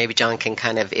appreciate. And maybe John can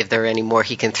kind of, if there are any more,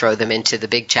 he can throw them into the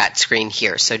big chat screen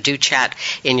here. So do chat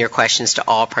in your questions to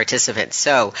all participants.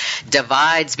 So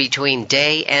divides between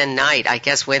day and night. I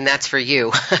guess, Wynn, that's for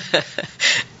you.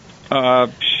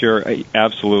 Sure,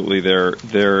 absolutely.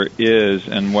 There is,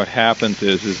 and what happens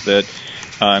is that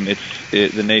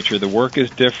the nature of the work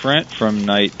is different from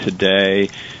night to day,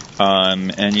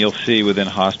 and you'll see within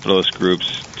hospitalist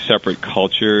groups separate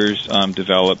cultures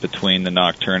develop between the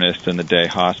nocturnist and the day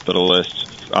hospitalist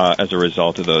as a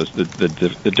result of those,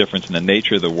 the difference in the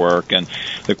nature of the work. And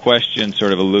the question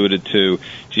sort of alluded to,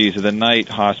 geez, are the night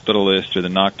hospitalist or the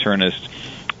nocturnist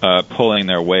pulling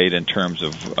their weight in terms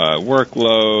of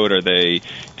workload? Are they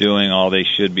doing all they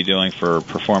should be doing for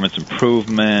performance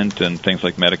improvement and things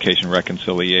like medication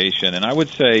reconciliation? And I would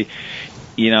say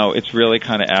it's really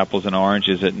kind of apples and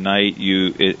oranges. At night,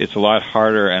 it's a lot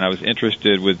harder. And I was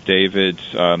interested with David's,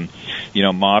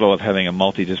 model of having a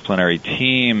multidisciplinary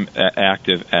team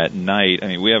active at night. I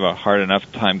mean, we have a hard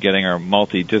enough time getting our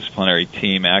multidisciplinary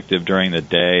team active during the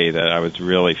day that I was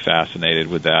really fascinated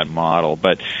with that model.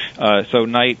 But so the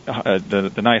night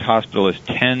hospitalists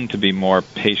tend to be more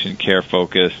patient care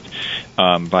focused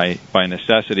by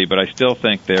necessity, but I still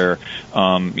think they're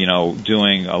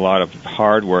doing a lot of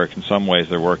hard work. In some ways,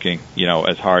 they're working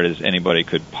as hard as anybody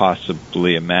could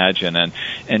possibly imagine. And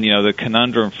the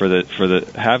conundrum for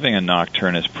the having a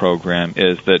nocturnist program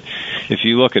is that if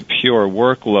you look at pure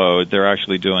workload, they're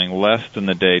actually doing less than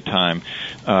the daytime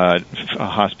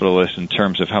hospitalists in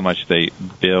terms of how much they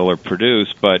bill or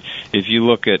produce. But if you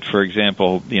look at, for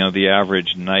example, the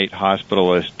average night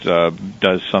hospitalist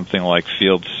does something like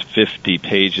fields 50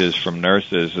 pages from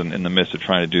nurses in the midst of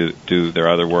trying to do their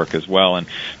other work as well, and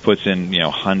puts in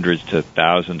hundreds to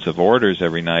thousands of orders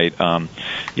every night.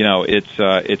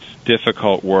 It's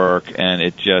difficult work, and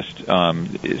it just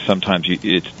sometimes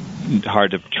it's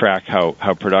hard to track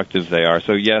how productive they are.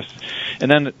 So yes,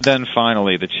 and then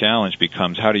finally the challenge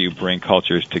becomes, how do you bring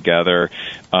cultures together?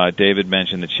 David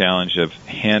mentioned the challenge of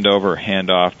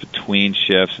handoff between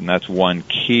shifts, and that's one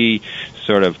key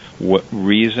sort of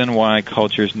reason why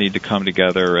cultures need to come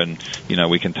together, and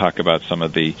we can talk about some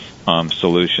of the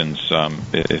solutions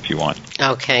if you want.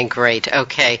 Okay, great.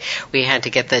 Okay, we had to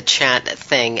get the chat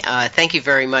thing. Thank you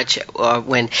very much,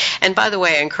 Wynn. And by the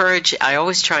way, I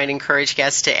always try and encourage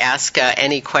guests to ask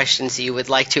any questions you would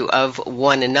like to of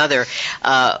one another.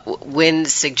 Wynn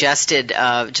suggested,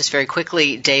 just very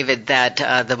quickly, David, that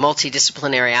the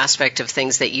multidisciplinary aspect of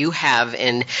things that you have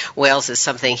in Wales is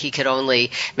something he could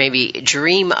only maybe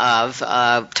dream of,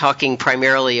 talking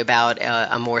primarily about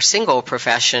a more single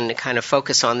profession, kind of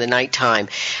focus on the nighttime.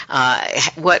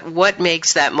 What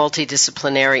makes that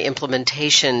multidisciplinary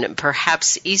implementation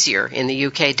perhaps easier in the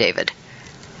UK, David?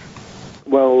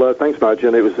 Well, thanks, Madge,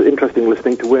 and it was interesting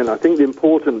listening to Wynn. I think the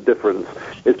important difference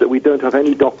is that we don't have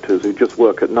any doctors who just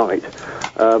work at night.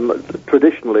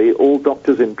 Traditionally, all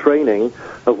doctors in training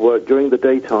have worked during the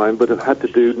daytime but have had to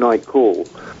do night call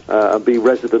and be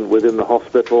resident within the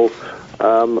hospital.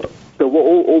 So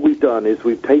all we've done is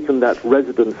we've taken that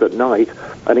residence at night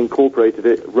and incorporated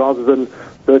it. Rather than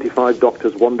 35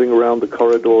 doctors wandering around the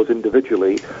corridors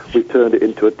individually, we've turned it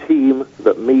into a team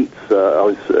that meets. I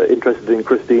was interested in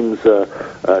Christine's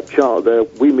chart there.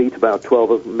 We meet about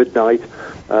 12 at midnight,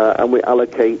 and we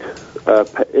allocate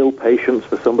ill patients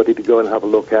for somebody to go and have a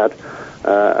look at,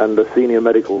 and the senior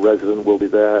medical resident will be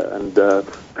there and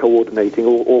coordinating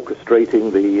or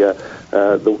orchestrating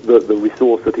the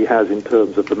resource that he has in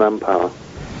terms of the manpower.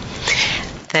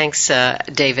 Thanks,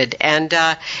 David. And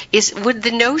would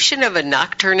the notion of a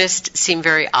nocturnist seem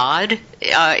very odd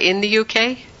in the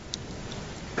UK?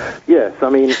 Yes, I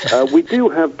mean, we do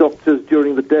have doctors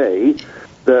during the day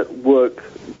that work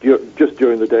just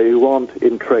during the day who aren't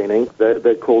in training.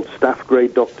 They're called staff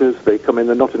grade doctors. They come in,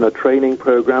 they're not in a training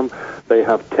program. They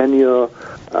have tenure.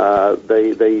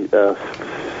 They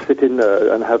sit in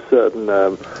and have certain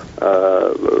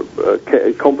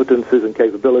competencies and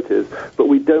capabilities, but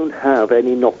we don't have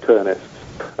any nocturnists.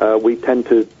 We tend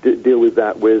to deal with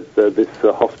that with this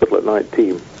hospital at night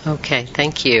team. Okay,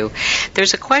 thank you.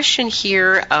 There's a question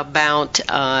here about,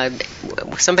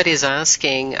 somebody is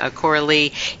asking,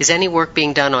 Coralie, is any work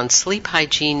being done on sleep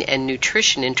hygiene and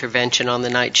nutrition intervention on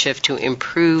the night shift to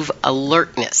improve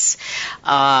alertness?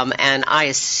 And I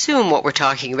assume what we're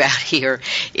talking about here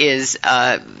is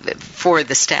for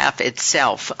the staff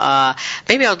itself.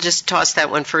 Maybe I'll just toss that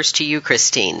one first to you,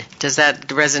 Christine. Does that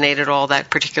resonate at all,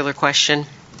 that particular question?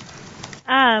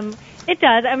 It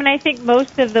does. I mean, I think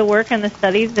most of the work and the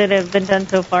studies that have been done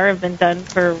so far have been done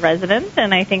for residents,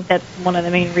 and I think that's one of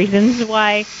the main reasons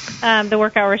why the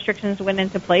work hour restrictions went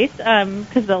into place,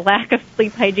 because of the lack of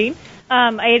sleep hygiene.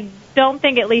 I don't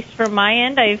think, at least from my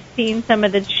end, I've seen some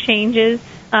of the changes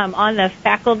on the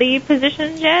faculty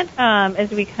positions yet as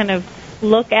we kind of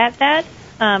look at that.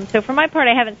 So for my part,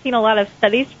 I haven't seen a lot of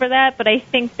studies for that, but I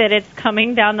think that it's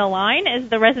coming down the line as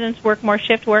the residents work more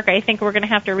shift work. I think we're going to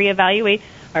have to reevaluate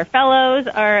our fellows,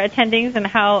 our attendings, and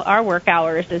how our work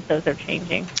hours as those are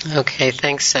changing. Okay,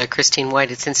 thanks, Christine White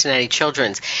at Cincinnati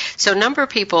Children's. So a number of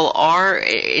people are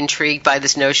intrigued by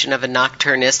this notion of a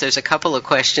nocturnist. There's a couple of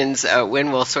questions.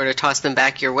 Wynn will sort of toss them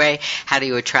back your way. How do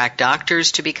you attract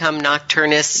doctors to become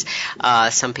nocturnists?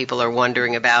 Some people are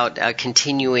wondering about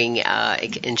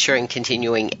ensuring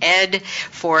continuing ed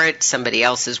for it. Somebody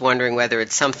else is wondering whether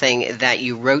it's something that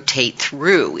you rotate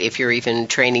through if you're even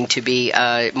training to be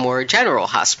a more general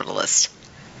hospitalist.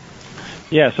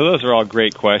 Yeah, so those are all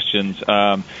great questions.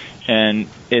 and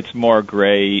it's more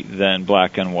gray than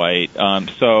black and white.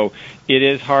 So it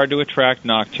is hard to attract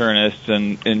nocturnists,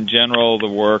 and in general the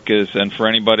work is, and for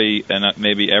anybody, and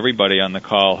maybe everybody on the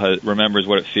call remembers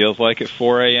what it feels like at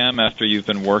 4 a.m. after you've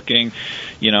been working,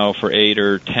 for 8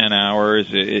 or 10 hours.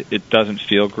 It doesn't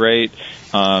feel great.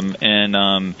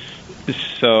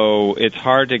 So it's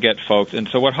hard to get folks. And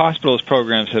so what hospitals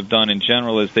programs have done in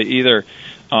general is they either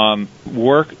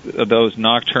work those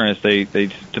nocturnists, they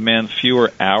demand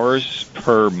fewer hours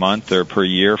per month or per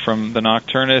year from the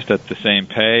nocturnist at the same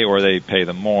pay, or they pay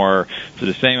them more for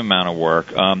the same amount of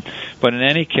work. But in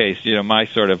any case, my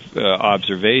sort of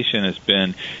observation has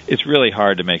been it's really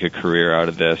hard to make a career out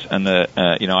of this. And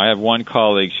I have one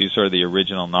colleague, she's sort of the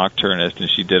original nocturnist, and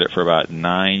she did it for about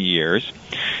 9 years.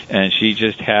 And she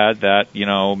just had that,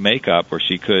 makeup where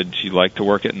she liked to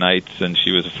work at nights, and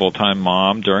she was a full-time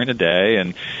mom during the day.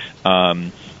 And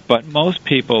but most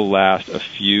people last a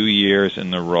few years in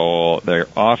the role. They're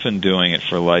often doing it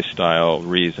for lifestyle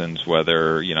reasons,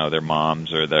 whether, they're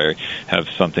moms or they have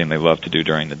something they love to do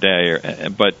during the day.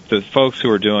 But the folks who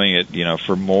are doing it,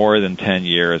 for more than 10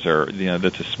 years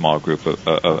that's a small group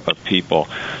of people.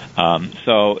 And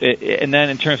then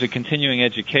in terms of continuing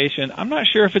education, I'm not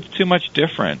sure if it's too much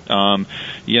different.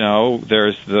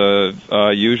 There's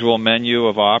the usual menu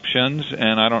of options,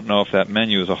 and I don't know if that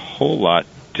menu is a whole lot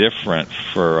different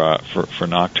for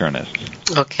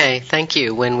nocturnists. Okay, thank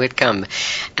you. Wynn Whitcomb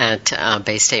at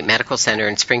Bay State Medical Center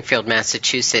in Springfield,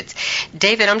 Massachusetts.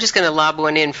 David, I'm just going to lob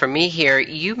one in from me here.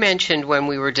 You mentioned when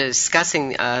we were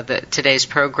discussing today's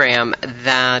program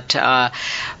that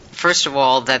first of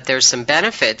all, that there's some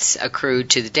benefits accrued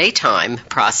to the daytime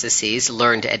processes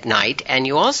learned at night. And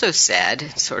you also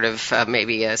said, sort of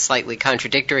maybe slightly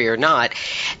contradictory or not,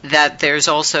 that there's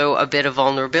also a bit of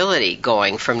vulnerability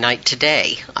going from night to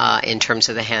day in terms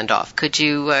of the handoff. Could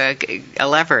you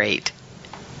elaborate?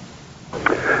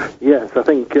 Yes, I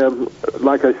think,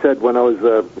 like I said, when I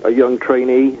was a young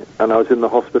trainee and I was in the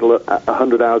hospital at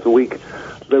 100 hours a week,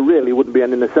 there really wouldn't be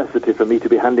any necessity for me to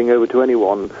be handing over to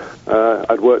anyone.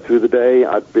 I'd work through the day,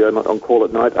 I'd be on call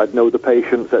at night, I'd know the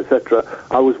patients, etc.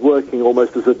 I was working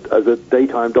almost as a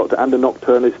daytime doctor and a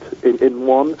nocturnist in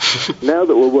one. Now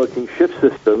that we're working shift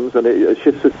systems, and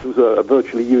shift systems are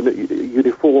virtually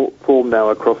uniform now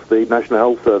across the National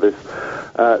Health Service,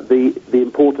 the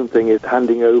important thing is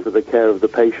handing over the care of the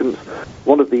patients.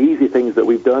 One of the easy things that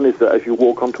we've done is that as you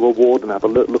walk onto a ward and have a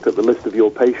look at the list of your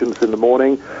patients in the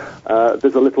morning,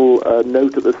 there's a little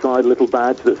note at the side, a little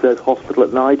badge that says hospital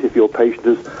at night if your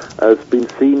patient has been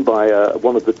seen by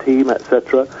one of the team,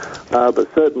 etc.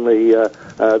 But certainly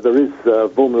there is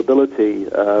vulnerability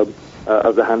of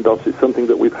the handoffs. It's something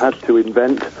that we've had to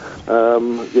invent,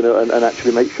 and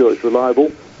actually make sure it's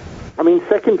reliable. I mean,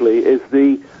 secondly is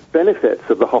the benefits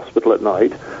of the hospital at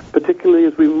night, particularly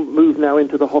as we move now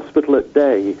into the hospital at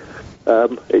day.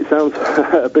 It sounds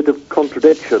a bit of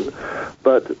contradiction,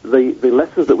 but the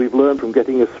lessons that we've learned from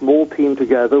getting a small team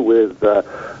together with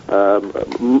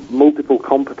multiple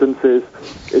competencies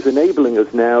is enabling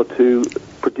us now to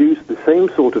produce the same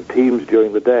sort of teams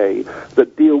during the day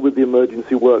that deal with the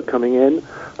emergency work coming in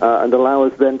and allow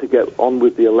us then to get on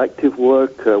with the elective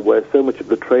work where so much of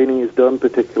the training is done,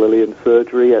 particularly in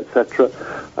surgery, etc.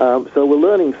 So we're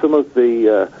learning some of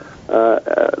the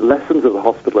lessons of the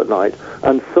hospital at night,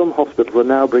 and some hospitals are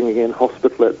now bringing in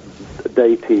hospital at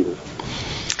day teams.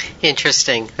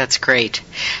 Interesting. That's great.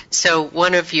 So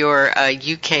one of your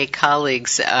UK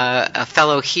colleagues, a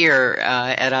fellow here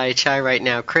at IHI right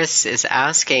now, Chris, is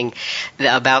asking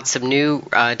about some new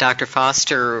Dr.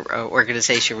 Foster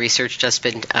organization research just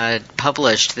been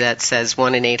published that says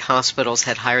 1 in 8 hospitals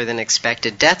had higher than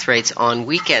expected death rates on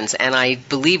weekends. And I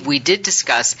believe we did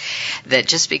discuss that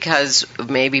just because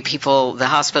maybe the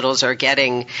hospitals are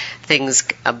getting things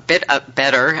a bit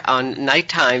better on night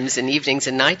times and evenings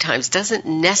and night times doesn't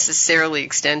necessarily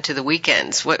extend to the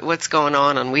weekends. What's going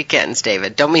on weekends,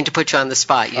 David? Don't mean to put you on the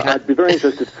spot. I'd be very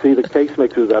interested to see the case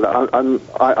mix of that.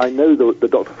 I know the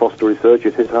Dr. Foster research.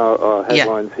 It hit our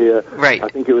headlines here. Right. I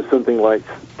think it was something like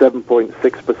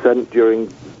 7.6%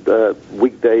 during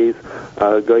weekdays,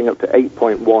 going up to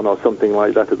 8.1 or something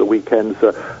like that at the weekends.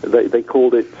 They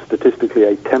called it statistically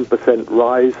a 10%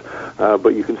 rise,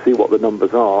 but you can see what the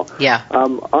numbers are. Yeah.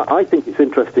 I think it's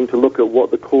interesting to look at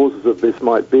what the causes of this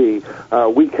might be.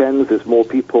 Weekends, there's more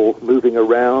people moving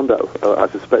around. I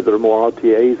suspect there are more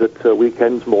RTAs at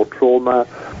weekends, more trauma.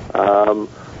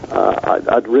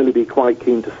 I'd really be quite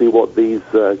keen to see what these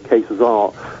cases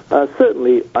are.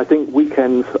 Certainly, I think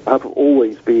weekends have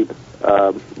always been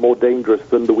more dangerous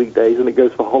than the weekdays, and it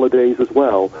goes for holidays as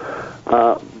well.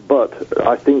 but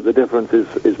I think the difference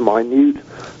is minute,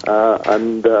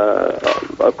 and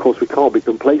of course we can't be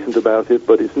complacent about it,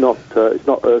 but it's not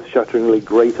earth-shatteringly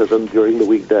greater than during the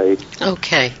weekday.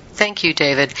 Okay. Thank you,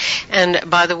 David. And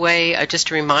by the way, just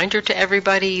a reminder to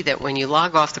everybody that when you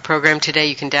log off the program today,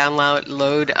 you can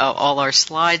download all our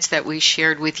slides that we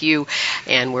shared with you,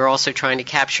 and we're also trying to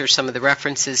capture some of the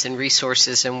references and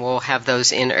resources, and we'll have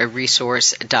those in a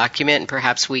resource document, and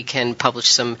perhaps we can publish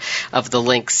some of the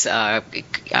links,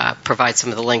 provide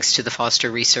some of the links to the Foster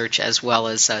research as well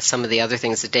as some of the other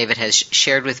things that David has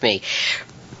shared with me.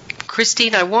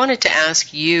 Christine, I wanted to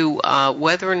ask you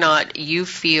whether or not you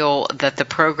feel that the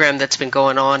program that's been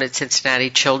going on at Cincinnati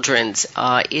Children's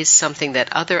is something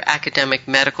that other academic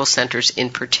medical centers in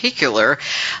particular,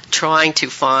 trying to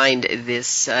find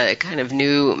this kind of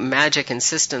new magic and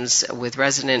systems with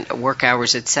resident work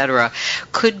hours, etc.,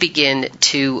 could begin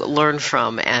to learn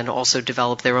from and also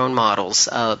develop their own models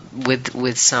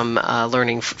with some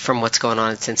learning from what's going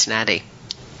on at Cincinnati.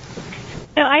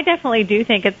 No, I definitely do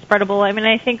think it's spreadable. I mean,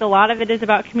 I think a lot of it is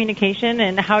about communication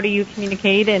and how do you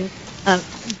communicate and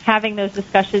having those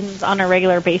discussions on a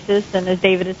regular basis. And as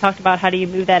David has talked about, how do you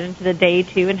move that into the day,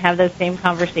 too, and have those same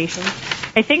conversations.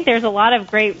 I think there's a lot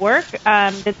of great work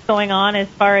that's going on as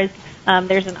far as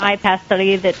there's an IPASS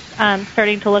study that's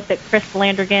starting to look at Chris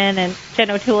Landrigan and Jen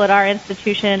O'Toole at our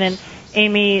institution and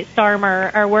Amy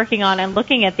Starmer are working on and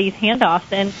looking at these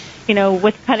handoffs. And, you know,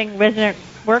 with cutting resident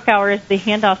work hours, the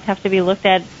handoffs have to be looked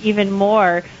at even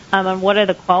more on what are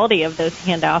the quality of those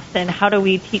handoffs and how do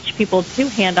we teach people to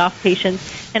hand off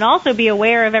patients and also be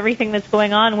aware of everything that's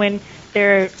going on when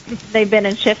they've been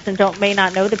in shifts and may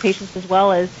not know the patients as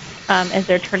well as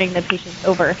they're turning the patients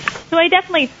over. So I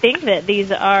definitely think that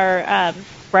these are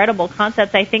spreadable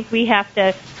concepts. I think we have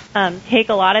to take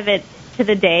a lot of it to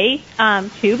the day,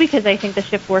 too, because I think the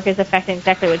shift work is affecting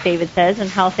exactly what David says and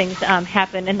how things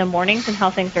happen in the mornings and how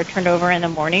things are turned over in the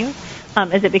mornings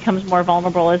as it becomes more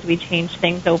vulnerable as we change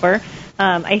things over.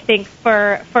 I think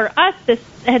for us, this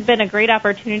had been a great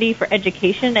opportunity for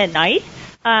education at night.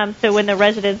 So when the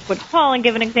residents would call and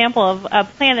give an example of a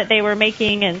plan that they were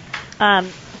making and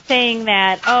saying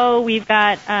that, oh, we've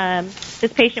got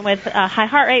this patient with a high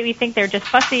heart rate, we think they're just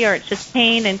fussy or it's just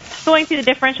pain, and going through the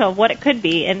differential of what it could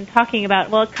be and talking about,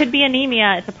 well, it could be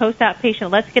anemia, it's a post-op patient,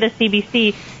 let's get a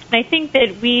CBC. And I think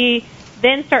that we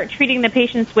then start treating the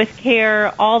patients with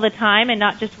care all the time and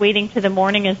not just waiting to the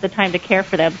morning as the time to care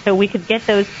for them. So we could get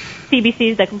those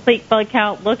CBCs, the complete blood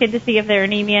count, look in to see if they're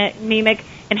anemic,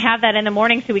 and have that in the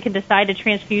morning so we can decide to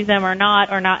transfuse them or not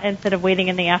instead of waiting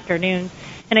in the afternoons.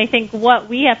 And I think what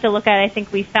we have to look at, I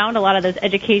think we found a lot of those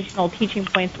educational teaching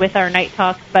points with our night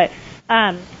talks, but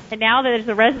and now that as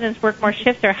the residents work more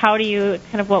shifts, or how do you,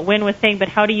 kind of what Wynn was saying, but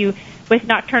how do you, with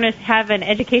Nocturnus, have an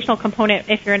educational component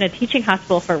if you're in a teaching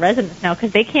hospital for residents now,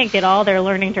 because they can't get all their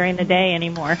learning during the day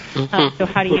anymore. So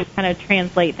how do you kind of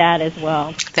translate that as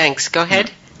well? Thanks. Go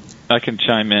ahead. I can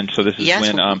chime in. So this is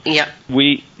Wynn.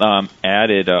 We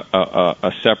added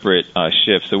a separate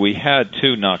shift. So we had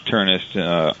two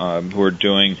nocturnists who were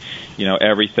doing,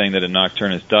 everything that a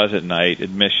nocturnist does at night: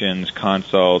 admissions,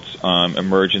 consults,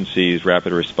 emergencies,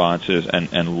 rapid responses,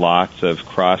 and lots of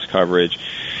cross coverage.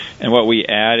 And what we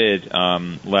added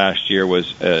last year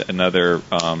was another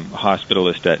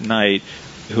hospitalist at night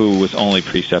who was only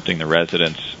precepting the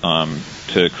residents,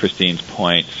 to Christine's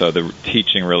point. So the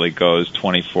teaching really goes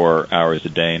 24 hours a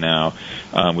day now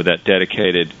with that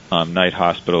dedicated night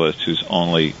hospitalist who's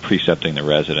only precepting the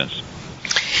residents.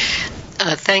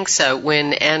 Thanks,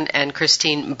 Wynn and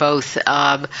Christine, both.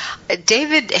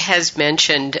 David has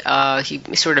mentioned,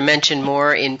 he sort of mentioned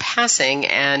more in passing,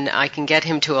 and I can get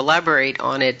him to elaborate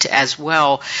on it as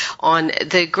well, on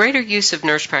the greater use of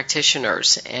nurse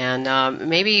practitioners. And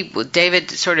maybe, David,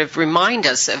 sort of remind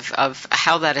us of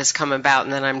how that has come about,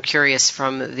 and then I'm curious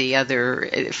from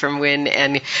Wynn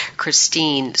and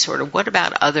Christine, sort of what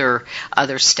about other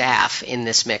staff in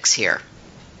this mix here?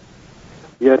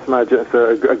 Yes, Madge, that's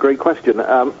a great question.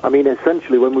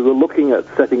 Essentially, when we were looking at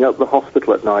setting up the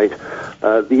hospital at night,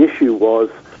 the issue was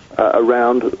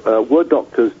around were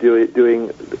doctors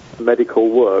doing medical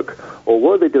work, or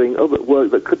were they doing other work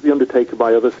that could be undertaken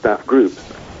by other staff groups?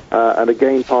 And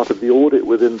again, part of the audit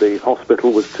within the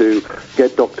hospital was to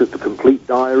get doctors to complete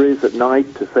diaries at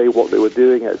night to say what they were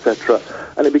doing, etc.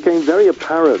 And it became very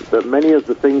apparent that many of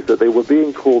the things that they were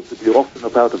being called to do, often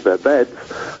up out of their beds,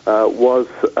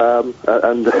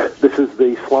 and this is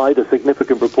the slide, a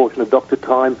significant proportion of doctor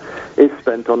time is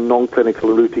spent on non-clinical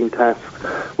and routine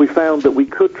tasks. We found that we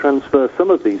could transfer some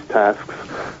of these tasks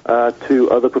to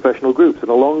other professional groups, and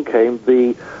along came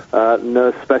the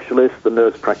nurse specialist, the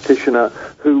nurse practitioner,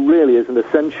 who really is an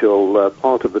essential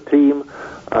part of the team.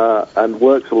 and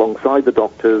works alongside the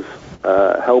doctors,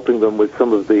 helping them with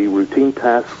some of the routine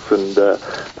tasks and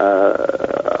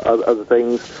other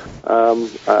things.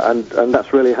 And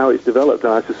that's really how it's developed.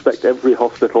 And I suspect every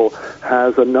hospital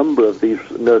has a number of these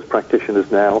nurse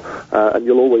practitioners now, and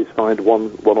you'll always find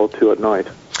one or two at night.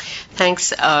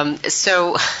 Thanks.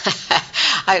 So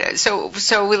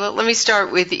let me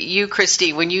start with you,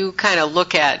 Christine. When you kind of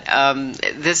look at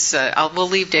this, we'll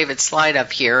leave David's slide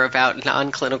up here about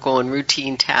non-clinical and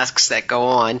routine tasks that go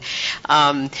on.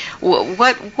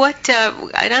 What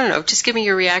I don't know. Just give me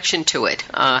your reaction to it.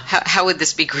 How would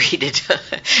this be greeted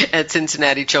at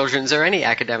Cincinnati Children's or any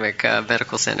academic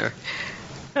medical center?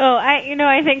 Oh,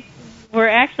 I think we're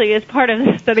actually, as part of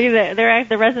the study, that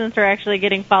the residents are actually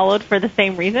getting followed for the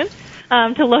same reason,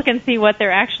 to look and see what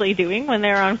they're actually doing when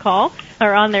they're on call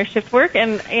or on their shift work.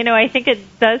 And, I think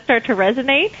it does start to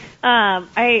resonate.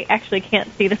 I actually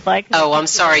can't see the slide. Oh, I'm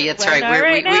sorry. That's right.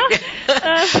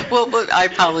 Well, I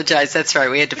apologize. That's right.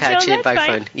 We had to patch you in by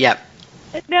phone. Yep.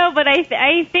 No, but I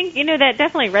think, that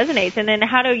definitely resonates. And then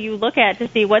how do you look at to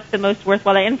see what's the most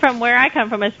worthwhile? And from where I come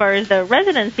from, as far as the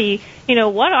residency,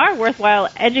 what are worthwhile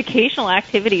educational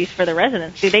activities for the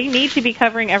residents? Do they need to be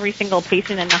covering every single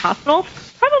patient in the hospital?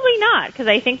 Probably not, because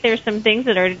I think there's some things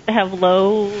that have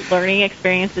low learning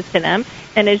experiences to them.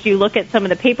 And as you look at some of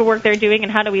the paperwork they're doing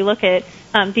and how do we look at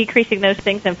decreasing those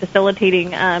things and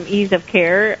facilitating ease of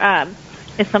care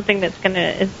is something that's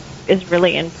is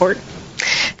really important.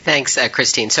 Thanks,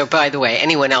 Christine. So, by the way,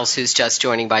 anyone else who's just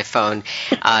joining by phone,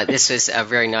 this was a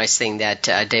very nice thing that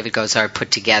David Gozard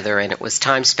put together, and it was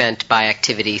time spent by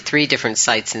activity, 3 different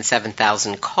sites and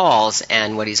 7,000 calls.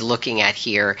 And what he's looking at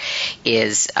here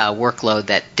is workload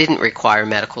that didn't require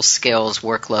medical skills,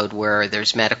 workload where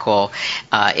there's medical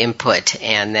input,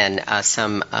 and then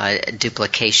some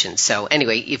duplication. So,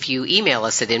 anyway, if you email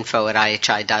us at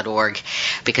info@ihi.org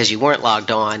because you weren't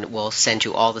logged on, we'll send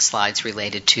you all the slides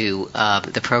related to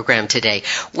the program today.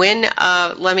 When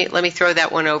let me throw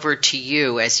that one over to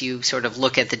you as you sort of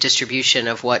look at the distribution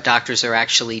of what doctors are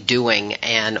actually doing,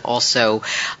 and also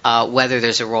whether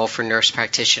there's a role for nurse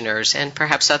practitioners and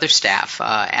perhaps other staff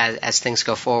as things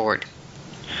go forward.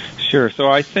 Sure. So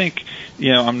I think,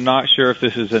 I'm not sure if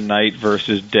this is a night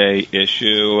versus day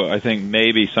issue. I think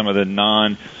maybe some of the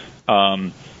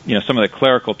some of the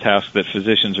clerical tasks that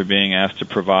physicians are being asked to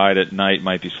provide at night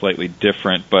might be slightly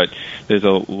different, but there's a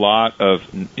lot of,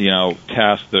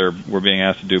 tasks that we're being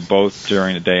asked to do both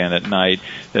during the day and at night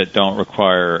that don't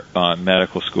require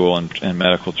medical school and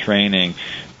medical training.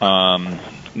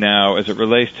 Now, as it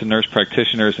relates to nurse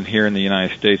practitioners and here in the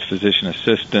United States, physician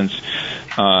assistants,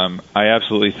 I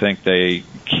absolutely think they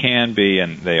can be,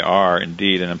 and they are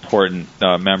indeed, an important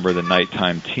member of the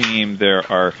nighttime team. There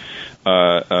are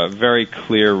very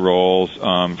clear roles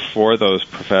for those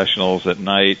professionals at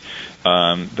night.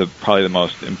 Probably the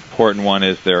most important one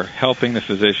is they're helping the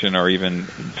physician, or even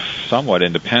somewhat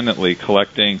independently,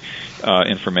 collecting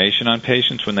information on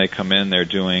patients when they come in. They're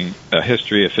doing a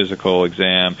history, a physical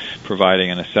exam, providing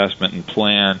an assessment and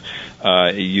plan,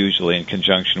 usually in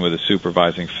conjunction with a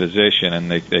supervising physician,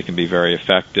 and they can be very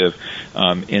effective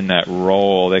in that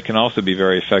role. They can also be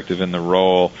very effective in the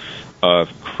role of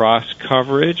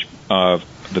cross-coverage of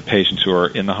the patients who are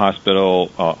in the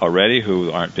hospital already, who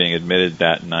aren't being admitted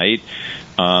that night.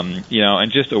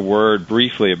 And just a word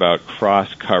briefly about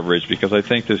cross-coverage, because I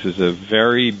think this is a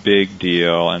very big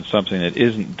deal and something that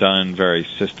isn't done very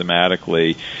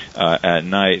systematically at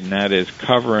night, and that is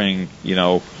covering,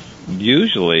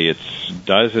 usually it's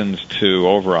dozens to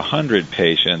over 100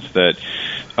 patients that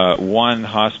one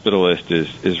hospitalist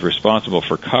is responsible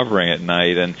for covering at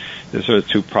night. And there's sort of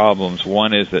 2 problems.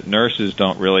 One is that nurses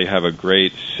don't really have a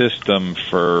great system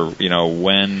for,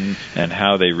 when and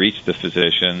how they reach the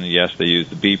physician. Yes, they use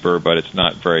the beeper, but it's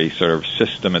not very sort of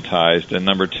systematized. And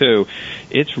number 2,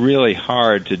 it's really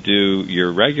hard to do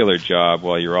your regular job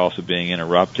while you're also being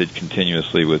interrupted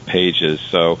continuously with pages.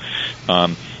 So,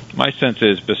 my sense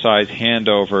is, besides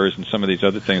handovers and some of these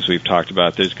other things we've talked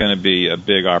about, there's going to be a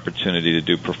big opportunity to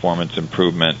do performance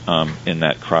improvement in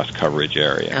that cross-coverage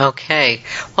area. Okay.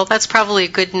 Well, that's probably a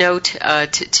good note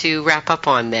to wrap up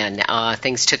on then,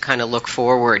 things to kind of look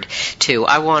forward to.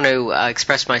 I want to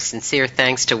express my sincere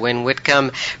thanks to Wynn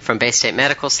Whitcomb from Bay State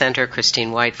Medical Center,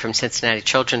 Christine White from Cincinnati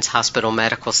Children's Hospital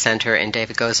Medical Center, and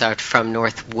David Gozard from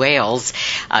North Wales,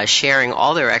 sharing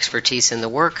all their expertise in the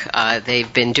work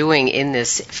they've been doing in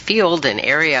this field, an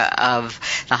area of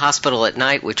the hospital at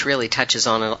night which really touches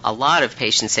on a lot of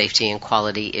patient safety and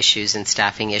quality issues and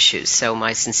staffing issues. So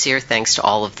my sincere thanks to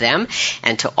all of them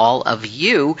and to all of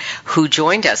you who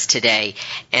joined us today.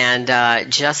 And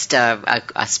just a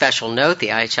special note, the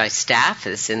IHI staff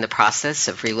is in the process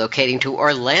of relocating to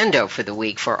Orlando for the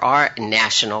week for our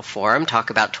national forum, Talk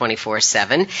About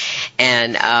 24/7.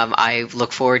 And I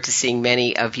look forward to seeing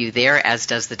many of you there, as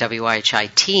does the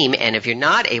WIHI team. And if you're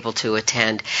not able to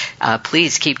attend,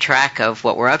 please keep track of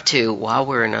what we're up to while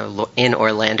we're in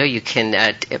Orlando. You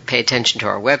can pay attention to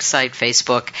our website,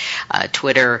 Facebook,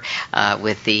 Twitter,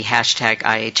 with the hashtag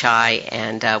IHI,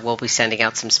 and we'll be sending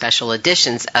out some special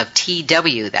editions of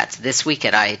TW. That's This Week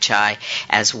at IHI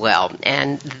as well.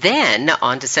 And then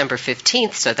on December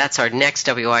 15th, so that's our next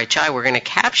WIHI, we're going to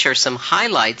capture some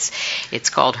highlights. It's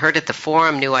called Heard at the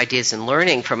Forum, New Ideas and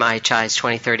Learning from IHI's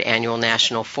 23rd Annual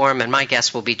National Forum, and my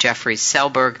guest will be Jeffrey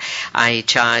Selberg,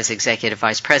 IHI's Executive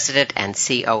Vice President and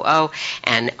COO,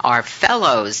 and our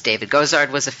fellows. David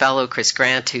Gozard was a fellow, Chris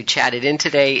Grant, who chatted in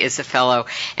today, is a fellow,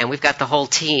 and we've got the whole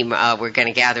team. We're going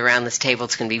to gather around this table.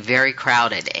 It's going to be very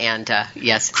crowded, and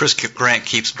yes. Chris Grant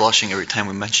keeps blushing every time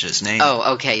we mention his name.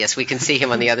 Oh, okay, yes, we can see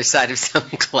him on the other side of some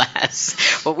glass.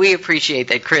 But we appreciate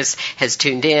that Chris has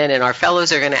tuned in, and our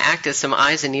fellows are going to act as some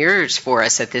eyes and ears for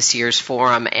us at this year's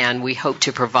forum, and we hope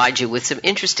to provide you with some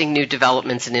interesting new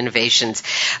developments and innovations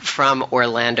from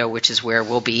Orlando, which is where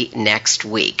we'll be next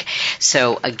week.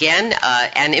 So again,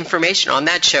 and information on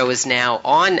that show is now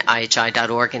on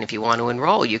IHI.org, and if you want to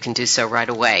enroll, you can do so right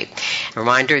away. A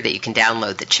reminder that you can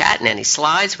download the chat and any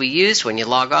slides we used when you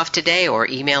log off today, or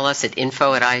email us at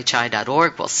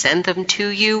info@IHI.org. We'll send them to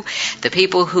you. The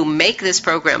people who make this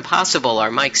program possible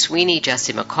are Mike Sweeney,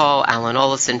 Jesse McCall, Alan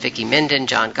Olison, Vicki Minden,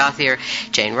 John Gothier,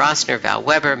 Jane Rossner, Val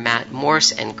Weber, Matt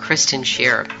Morse, and Kristen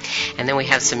Shearer. And then we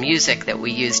have some music that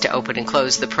we use to open and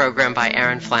close the program by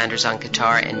Aaron Flanders on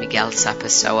guitar and Miguel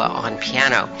Sapasoa on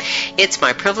piano. It's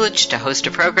my privilege to host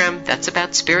a program that's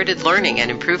about spirited learning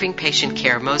and improving patient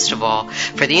care, most of all,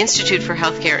 for the Institute for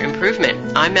Healthcare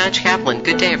Improvement. I'm Madge Kaplan.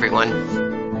 Good day, everyone.